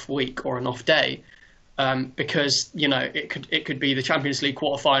have an off week or an off day, because it could be the Champions League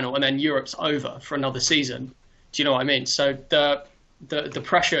quarter-final and then Europe's over for another season. Do you know what I mean? So the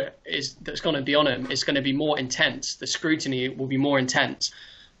pressure that's going to be on him is going to be more intense. The scrutiny will be more intense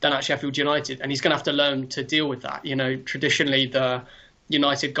than at Sheffield United, and he's going to have to learn to deal with that. Traditionally the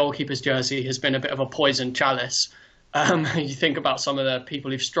United goalkeeper's jersey has been a bit of a poison chalice. You think about some of the people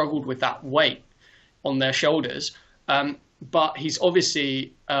who've struggled with that weight on their shoulders. But he's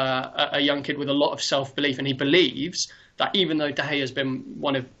obviously a young kid with a lot of self-belief, and he believes that even though De Gea has been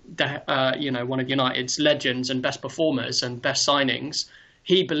one of United's legends and best performers and best signings,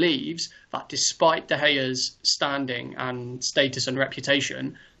 he believes that despite De Gea's standing and status and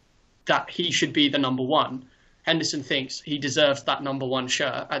reputation, that he should be the number one. Henderson thinks he deserves that number one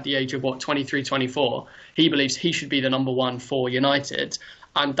shirt at the age of 23, 24. He believes he should be the number one for United,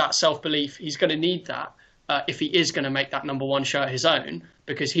 and that self-belief, he's going to need that. If he is going to make that number one shirt his own,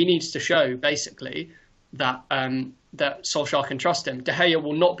 because he needs to show basically that that Solskjaer can trust him. De Gea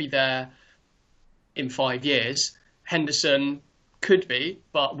will not be there in 5 years. Henderson could be,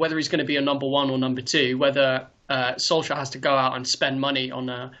 but whether he's going to be a number one or number two, whether Solskjaer has to go out and spend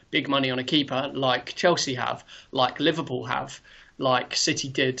big money on a keeper like Chelsea have, like Liverpool have, like City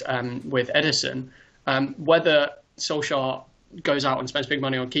did with Ederson, whether Solskjaer goes out and spends big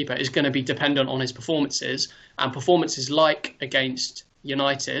money on keeper is going to be dependent on his performances, and performances like against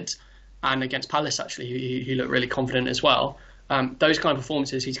United and against Palace, actually, he looked really confident as well. Those kind of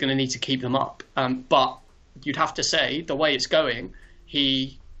performances, he's going to need to keep them up. But you'd have to say, the way it's going,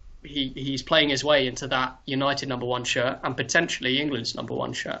 he's playing his way into that United number one shirt and potentially England's number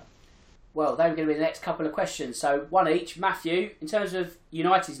one shirt. Well, they were going to be the next couple of questions. So one each. Matthew, in terms of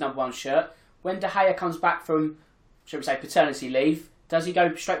United's number one shirt, when De Gea comes back from, shall we say, paternity leave, does he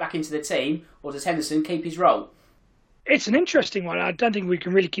go straight back into the team, or does Henderson keep his role? It's an interesting one. I don't think we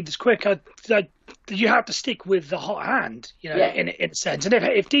can really keep this quick. You have to stick with the hot hand, in a sense. And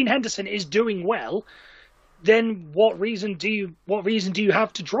if Dean Henderson is doing well, then what reason do you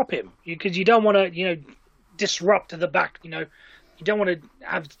have to drop him? Because you don't want to, disrupt the back. You don't want to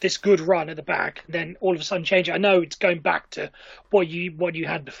have this good run at the back, then all of a sudden change it. I know it's going back to what you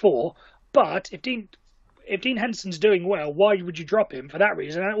had before, but if Dean Henderson's doing well, why would you drop him for that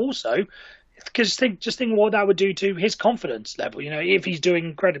reason? And also, because think what that would do to his confidence level. If he's doing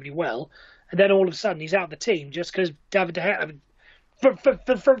incredibly well, and then all of a sudden he's out of the team just because David De Gea,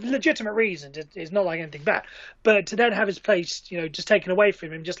 for legitimate reasons, it's not like anything bad. But to then have his place, just taken away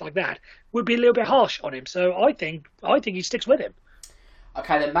from him just like that, would be a little bit harsh on him. So I think he sticks with him.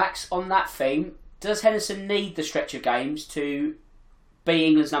 Okay then, Max, on that theme, does Henderson need the stretch of games to be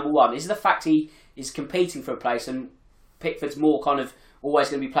England's number one? Is it the fact he is competing for a place and Pickford's more kind of always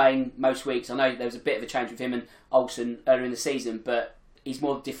going to be playing most weeks? I know there was a bit of a change with him and Olsen earlier in the season, but he's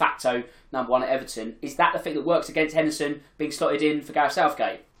more de facto number one at Everton. Is that the thing that works against Henderson being slotted in for Gareth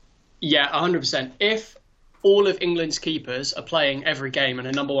Southgate? Yeah, 100%. If all of England's keepers are playing every game and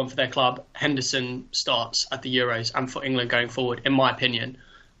are number one for their club, Henderson starts at the Euros and for England going forward, in my opinion.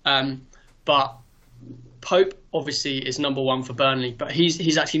 But Pope obviously is number one for Burnley, but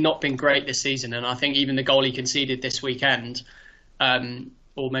he's actually not been great this season. And I think even the goal he conceded this weekend,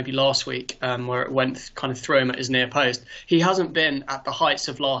 or maybe last week, where it went kind of through him at his near post, he hasn't been at the heights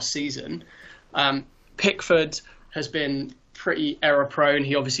of last season. Pickford has been pretty error prone.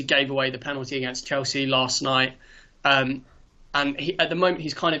 He obviously gave away the penalty against Chelsea last night. And at the moment,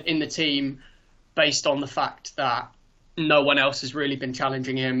 he's kind of in the team based on the fact that no one else has really been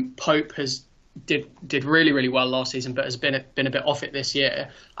challenging him. Pope did really, really well last season, but has been a bit off it this year.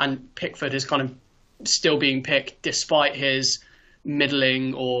 And Pickford is kind of still being picked despite his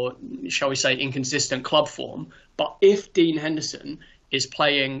middling or, shall we say, inconsistent club form. But if Dean Henderson is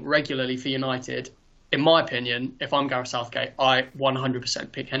playing regularly for United, in my opinion, if I'm Gareth Southgate, I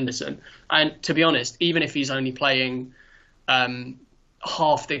 100% pick Henderson. And to be honest, even if he's only playing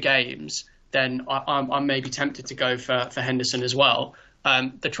half the games, then I may be tempted to go for Henderson as well.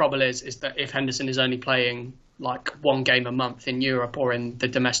 The trouble is that if Henderson is only playing like one game a month in Europe or in the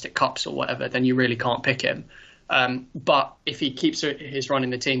domestic cups or whatever, then you really can't pick him. But if he keeps his run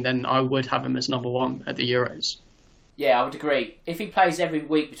in the team, then I would have him as number one at the Euros. Yeah, I would agree. If he plays every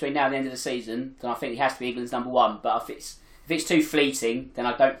week between now and the end of the season, then I think he has to be England's number one. But if it's too fleeting, then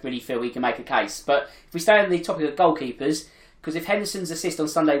I don't really feel he can make a case. But if we stay on the topic of goalkeepers, because if Henderson's assist on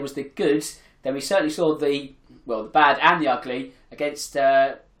Sunday was the good, then we certainly saw the bad and the ugly against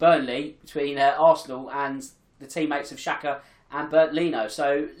Burnley between Arsenal and the teammates of Xhaka and Bernd Leno.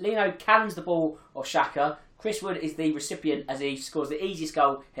 So Leno cannons the ball off Xhaka. Chris Wood is the recipient as he scores the easiest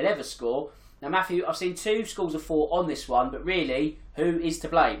goal he'll ever score. Now, Matthew, I've seen 2 scores of 4 on this one, but really, who is to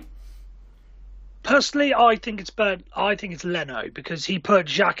blame? Personally, I think it's Leno, because he put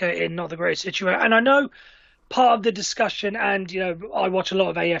Xhaka in not the greatest situation. And I know part of the discussion, and I watch a lot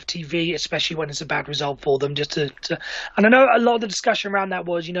of AFTV, especially when it's a bad result for them. And I know a lot of the discussion around that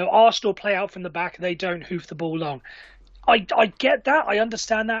was, Arsenal play out from the back, they don't hoof the ball long. I get that, I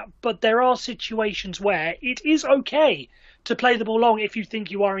understand that, but there are situations where it is okay to play the ball long if you think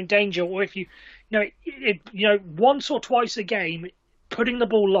you are in danger, or if you once or twice a game, putting the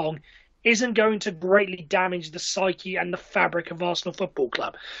ball long isn't going to greatly damage the psyche and the fabric of Arsenal Football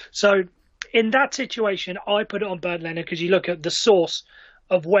Club. So in that situation, I put it on Bernd Leno, because you look at the source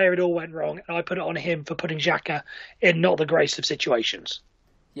of where it all went wrong, and I put it on him for putting Xhaka in not the greatest of situations.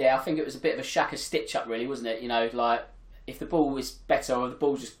 Yeah, I think it was a bit of a Xhaka stitch-up, really, wasn't it? Like, if the ball is better or the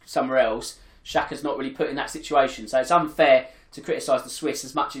ball's just somewhere else, Xhaka's not really put in that situation. So it's unfair to criticise the Swiss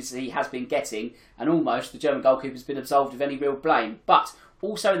as much as he has been getting, and almost the German goalkeeper's been absolved of any real blame. But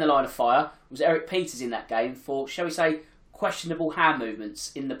also in the line of fire was Eric Peters in that game for, shall we say, questionable hand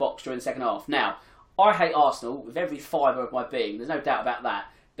movements in the box during the second half. Now, I hate Arsenal with every fibre of my being. There's no doubt about that.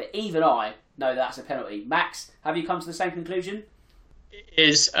 But even I know that's a penalty. Max, have you come to the same conclusion? It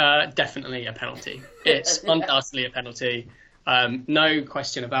is definitely a penalty. It's undoubtedly a penalty. No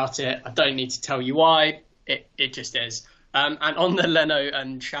question about it. I don't need to tell you why. It just is. And on the Leno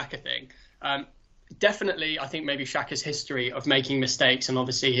and Xhaka thing, definitely, I think maybe Xhaka's history of making mistakes and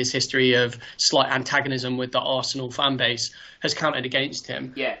obviously his history of slight antagonism with the Arsenal fan base has counted against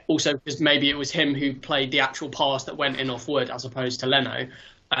him. Yeah. Also, because maybe it was him who played the actual pass that went in off Wood as opposed to Leno.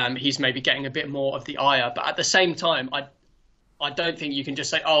 He's maybe getting a bit more of the ire. But at the same time, I don't think you can just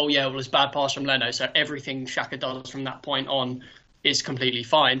say, oh, yeah, well, it's a bad pass from Leno, so everything Xhaka does from that point on is completely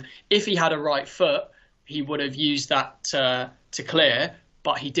fine. If he had a right foot, he would have used that to clear,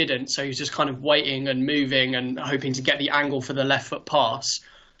 but he didn't. So he was just kind of waiting and moving and hoping to get the angle for the left foot pass.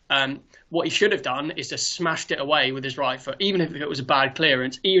 What he should have done is just smashed it away with his right foot, even if it was a bad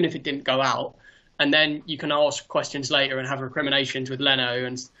clearance, even if it didn't go out. And then you can ask questions later and have recriminations with Leno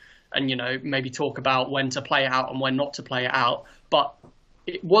and you know, maybe talk about when to play it out and when not to play it out. But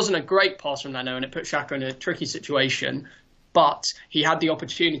it wasn't a great pass from Leno and it put Xhaka in a tricky situation. But he had the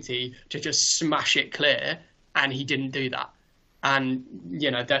opportunity to just smash it clear, and he didn't do that. And,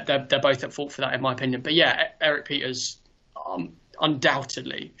 you know, they're both at fault for that, in my opinion. But yeah, Eric Peters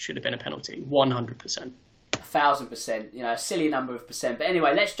undoubtedly should have been a penalty, 100%. 1,000%, you know, a silly number of percent. But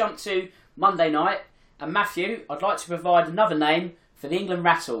anyway, let's jump to Monday night. And Matthew, I'd like to provide another name for the England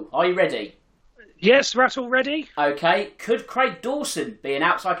Rattle. Are you ready? Yes, Rattle ready. Okay. Could Craig Dawson be an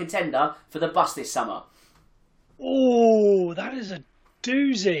outside contender for the bus this summer? Oh, that is a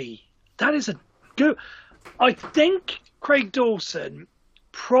doozy. That is a good. I think Craig Dawson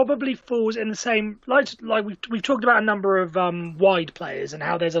probably falls in the same like we've talked about a number of wide players and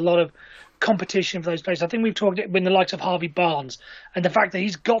how there's a lot of competition for those players. I think we've talked with the likes of Harvey Barnes and the fact that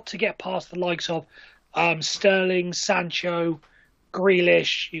he's got to get past the likes of Sterling, Sancho,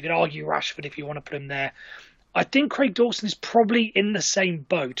 Grealish. You could argue Rashford if you want to put him there. I think Craig Dawson is probably in the same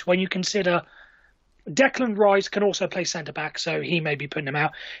boat when you consider Declan Rice can also play centre-back, so he may be putting him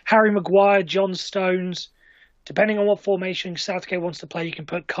out. Harry Maguire, John Stones, depending on what formation Southgate wants to play, you can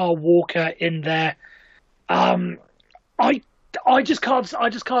put Kyle Walker in there. I just can't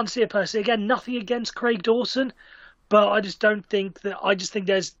see it personally. Again, nothing against Craig Dawson, but I just think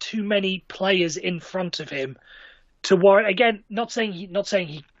there's too many players in front of him to warrant. Again, not saying he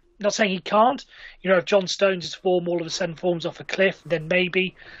can't. You know, if John Stones' form all of a sudden forms off a cliff, then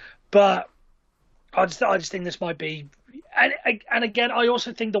maybe. But I just think this might be, and again, I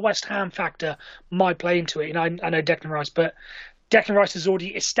also think the West Ham factor might play into it. I know Declan Rice, but Declan Rice has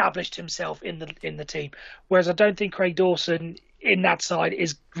already established himself in the team, whereas I don't think Craig Dawson in that side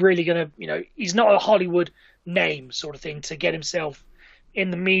is really going to, you know, he's not a Hollywood name sort of thing to get himself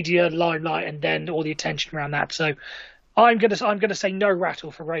in the media limelight and then all the attention around that. So I'm gonna say no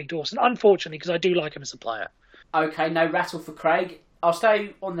rattle for Craig Dawson, unfortunately, because I do like him as a player. Okay, no rattle for Craig. I'll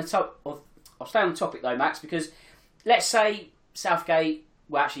stay on the topic though, Max, because let's say Southgate,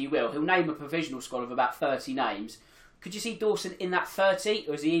 well, actually, he'll name a provisional squad of about 30 names. Could you see Dawson in that 30,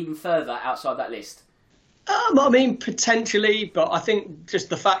 or is he even further outside that list? I mean, potentially, but I think just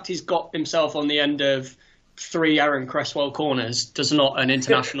the fact he's got himself on the end of 3 Aaron Cresswell corners does not an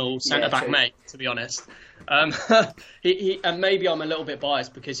international centre-back make, to be honest. And maybe I'm a little bit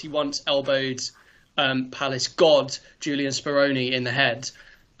biased because he once elbowed Palace god Julian Speroni in the head.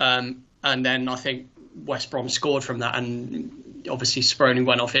 And then I think West Brom scored from that, and obviously Speroni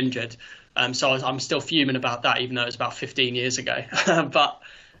went off injured. So I'm still fuming about that, even though it was about 15 years ago. But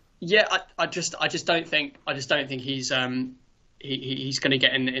yeah, I just don't think he's going to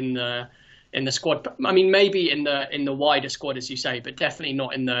get in the squad. I mean, maybe in the wider squad, as you say, but definitely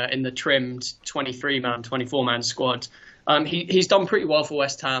not in the trimmed 23-man, 24-man squad. He's done pretty well for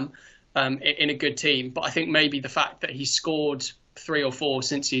West Ham in a good team, but I think maybe the fact that he's scored 3 or 4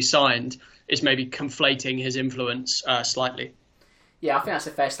 since he signed is maybe conflating his influence slightly. Yeah, I think that's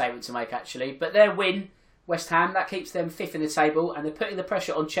a fair statement to make, actually. But their win, West Ham, that keeps them 5th in the table, and they're putting the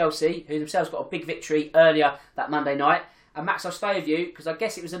pressure on Chelsea, who themselves got a big victory earlier that Monday night. And Max, I'll stay with you, because I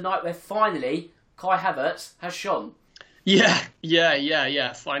guess it was a night where finally Kai Havertz has shone. Yeah.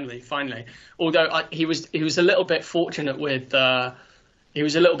 Finally. Although he was a little bit fortunate with the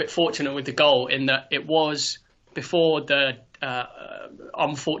goal in that it was before the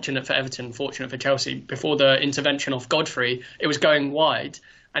unfortunate for Everton, fortunate for Chelsea, before the intervention of Godfrey, it was going wide,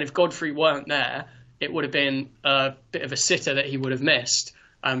 and if Godfrey weren't there, it would have been a bit of a sitter that he would have missed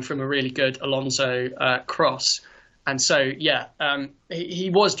from a really good Alonso cross. And so,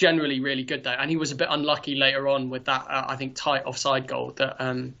 he was generally really good though, and he was a bit unlucky later on with that, I think, tight offside goal that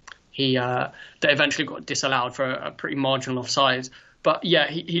that eventually got disallowed for a pretty marginal offside. But yeah,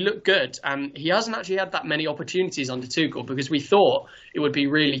 he looked good, and he hasn't actually had that many opportunities under Tuchel, because we thought it would be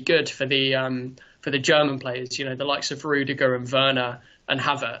really good for the German players, the likes of Rudiger and Werner and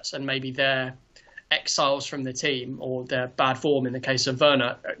Havertz, and maybe their exiles from the team or their bad form in the case of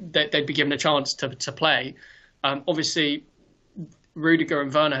Werner, they'd be given a chance to play. Obviously, Rudiger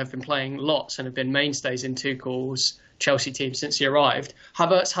and Werner have been playing lots and have been mainstays in Tuchel's Chelsea team since he arrived.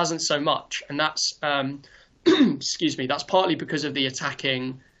 Havertz hasn't so much, and that's excuse me, that's partly because of the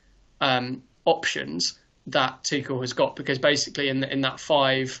attacking options that Tuchel has got, because basically in that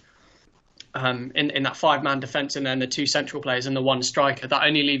five-man defence and then the two central players and the one striker, that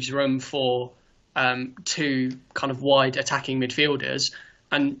only leaves room for two kind of wide attacking midfielders.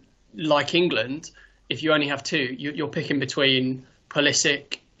 And like England, if you only have two, you're picking between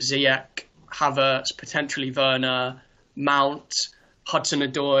Pulisic, Ziyech, Havertz, potentially Werner, Mount,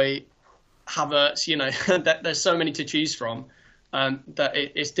 Hudson-Odoi, Havertz. There's so many to choose from that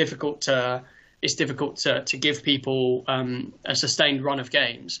it's difficult to give people a sustained run of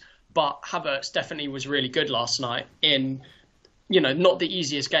games. But Havertz definitely was really good last night in, not the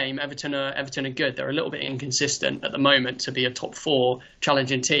easiest game. Everton are good. They're a little bit inconsistent at the moment to be a top four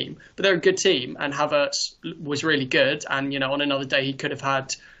challenging team, but they're a good team. And Havertz was really good. And on another day he could have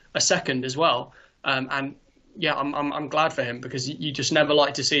had a second as well. And yeah, I'm glad for him, because you just never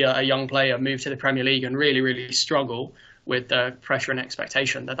like to see a young player move to the Premier League and really, really struggle with the pressure and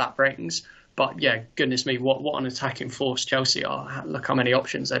expectation that brings. But yeah, goodness me, what an attacking force Chelsea are. Look how many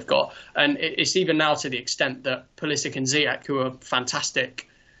options they've got. And it's even now to the extent that Pulisic and Ziyech, who were fantastic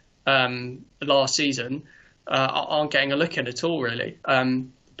last season, aren't getting a look in at all, really.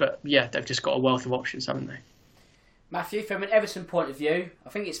 But yeah, they've just got a wealth of options, haven't they? Matthew, from an Everton point of view, I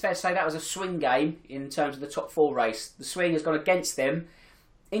think it's fair to say that was a swing game in terms of the top four race. The swing has gone against them.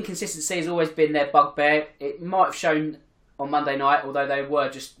 Inconsistency has always been their bugbear. It might have shown on Monday night, although they were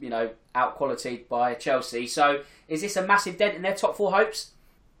just, out-qualityed by Chelsea. So is this a massive dent in their top four hopes?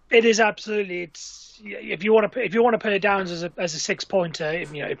 It is absolutely. It's if you want to put it down as a 6-pointer,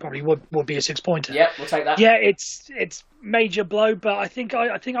 it probably would be a 6-pointer. Yeah, we'll take that. Yeah, it's major blow, but I think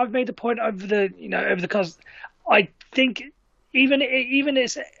I've made the point over the course. I think even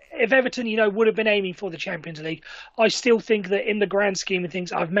if Everton, would have been aiming for the Champions League, I still think that in the grand scheme of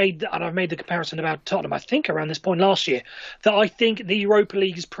things, I've made the comparison about Tottenham, I think around this point last year, that I think the Europa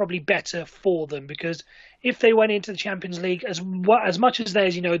League is probably better for them, because if they went into the Champions League, as much as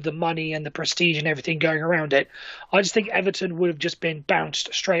there's, the money and the prestige and everything going around it, I just think Everton would have just been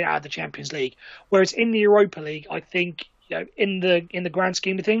bounced straight out of the Champions League. Whereas in the Europa League, I think, in the grand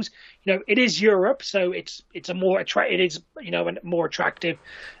scheme of things, it is Europe, so it's a more more attractive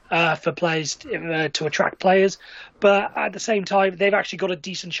for players to attract players. But at the same time, they've actually got a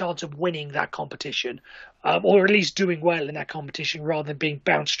decent chance of winning that competition, or at least doing well in that competition, rather than being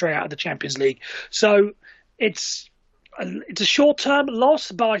bounced straight out of the Champions League. So it's a short-term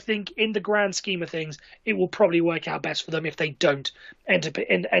loss, but I think in the grand scheme of things, it will probably work out best for them if they don't end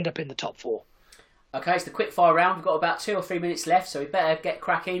up in the top four. Okay, it's the quick fire round. We've got about 2 or 3 minutes left, so we better get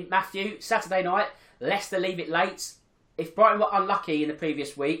cracking. Matthew, Saturday night, Leicester leave it late. If Brighton were unlucky in the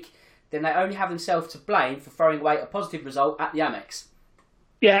previous week, then they only have themselves to blame for throwing away a positive result at the Amex.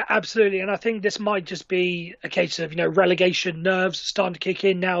 Yeah, absolutely. And I think this might just be a case of, relegation nerves starting to kick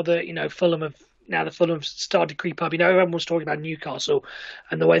in now that, Fulham have started to creep up. Everyone was talking about Newcastle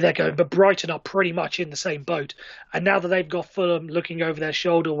and the way they're going, but Brighton are pretty much in the same boat. And now that they've got Fulham looking over their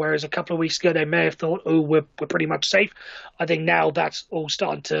shoulder, whereas a couple of weeks ago they may have thought, we're pretty much safe. I think now that's all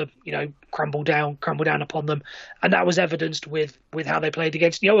starting to, crumble down upon them. And that was evidenced with how they played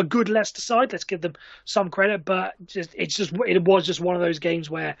against, a good Leicester side. Let's give them some credit, but it was just one of those games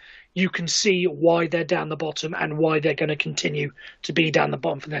where you can see why they're down the bottom and why they're going to continue to be down the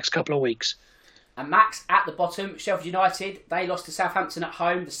bottom for the next couple of weeks. And Max, at the bottom, Sheffield United, they lost to Southampton at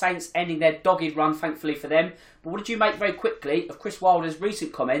home. The Saints ending their dogged run, thankfully for them. But what did you make very quickly of Chris Wilder's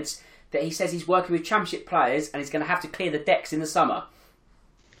recent comments that he says he's working with Championship players and he's going to have to clear the decks in the summer?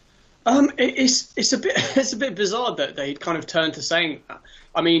 It's a bit bizarre that they kind of turned to saying that.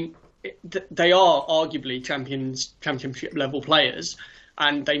 I mean, they are arguably championship level players,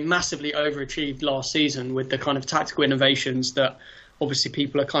 and they massively overachieved last season with the kind of tactical innovations that obviously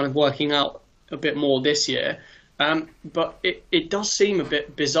people are kind of working out a bit more this year. But it does seem a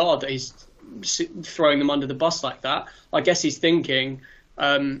bit bizarre that he's throwing them under the bus like that. I guess he's thinking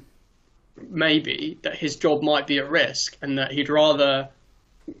maybe that his job might be at risk and that he'd rather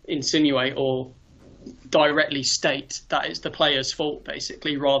insinuate or directly state that it's the player's fault,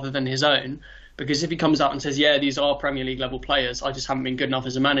 basically, rather than his own. Because if he comes out and says, yeah, these are Premier League level players, I just haven't been good enough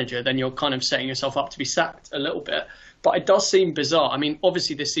as a manager, then you're kind of setting yourself up to be sacked a little bit. But it does seem bizarre. I mean,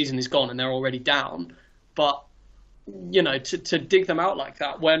 obviously this season is gone and they're already down. But, to dig them out like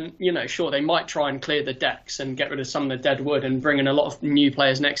that when, sure, they might try and clear the decks and get rid of some of the dead wood and bring in a lot of new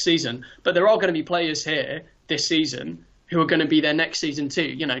players next season. But there are going to be players here this season who are going to be there next season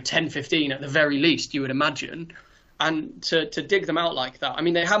too, 10, 15 at the very least, you would imagine. And to dig them out like that, I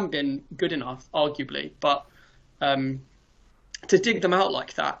mean, they haven't been good enough, arguably, but to dig them out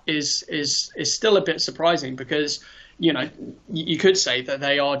like that is still a bit surprising because, you could say that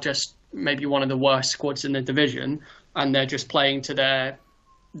they are just maybe one of the worst squads in the division and they're just playing to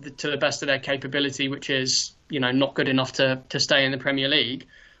the best of their capability, which is, not good enough to stay in the Premier League.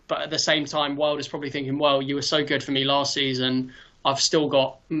 But at the same time, Wilder's probably thinking, well, you were so good for me last season. I've still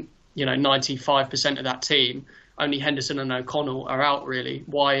got, 95% of that team. Only Henderson and O'Connell are out, really.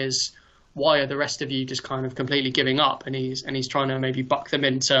 Why are the rest of you just kind of completely giving up? And he's trying to maybe buck them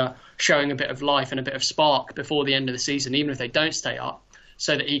into showing a bit of life and a bit of spark before the end of the season, even if they don't stay up,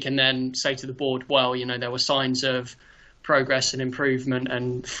 so that he can then say to the board, well, there were signs of progress and improvement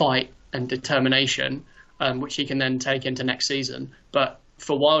and fight and determination, which he can then take into next season. But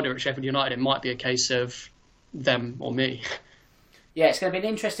for Wilder at Sheffield United, it might be a case of them or me. Yeah, it's going to be an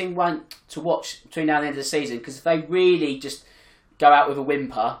interesting one to watch between now and the end of the season, because if they really just go out with a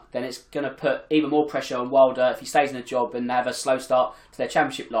whimper, then it's going to put even more pressure on Wilder if he stays in the job and have a slow start to their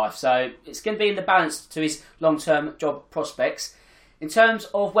championship life. So it's going to be in the balance to his long-term job prospects. In terms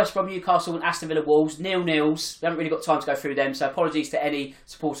of West Brom, Newcastle and Aston Villa Wolves, 0-0s. We haven't really got time to go through them, so apologies to any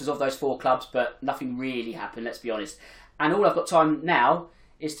supporters of those four clubs, but nothing really happened, let's be honest. And all I've got time now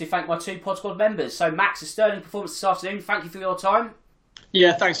is to thank my two Pod Squad members. So Max, a sterling performance this afternoon. Thank you for your time.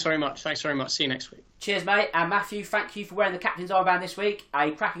 Yeah, thanks very much. See you next week. Cheers, mate. And Matthew, thank you for wearing the captain's armband this week.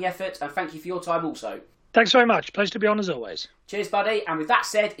 A cracking effort, and thank you for your time also. Thanks very much. Pleasure to be on as always. Cheers, buddy. And with that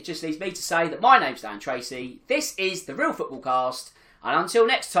said, it just leaves me to say that my name's Dan Tracy. This is the Real Football Cast. And until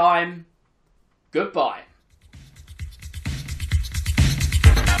next time, goodbye.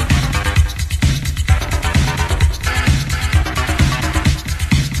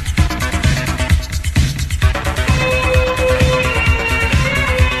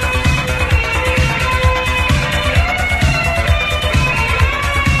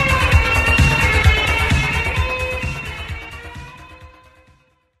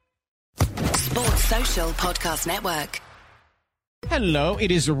 Podcast Network. Hello,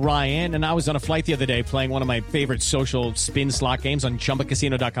 it is Ryan, and I was on a flight the other day playing one of my favorite social spin slot games on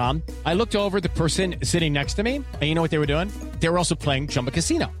ChumbaCasino.com. I looked over at the person sitting next to me, and you know what they were doing? They were also playing Chumba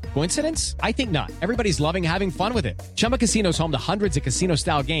Casino. Coincidence? I think not. Everybody's loving having fun with it. Chumba Casino is home to hundreds of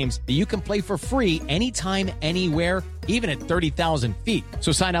casino-style games that you can play for free anytime, anywhere, even at 30,000 feet.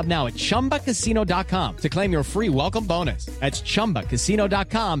 So sign up now at ChumbaCasino.com to claim your free welcome bonus. That's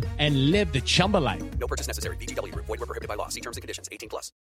ChumbaCasino.com and live the Chumba life. No purchase necessary. VGW Group. Void where prohibited by law. See terms and conditions. 18+.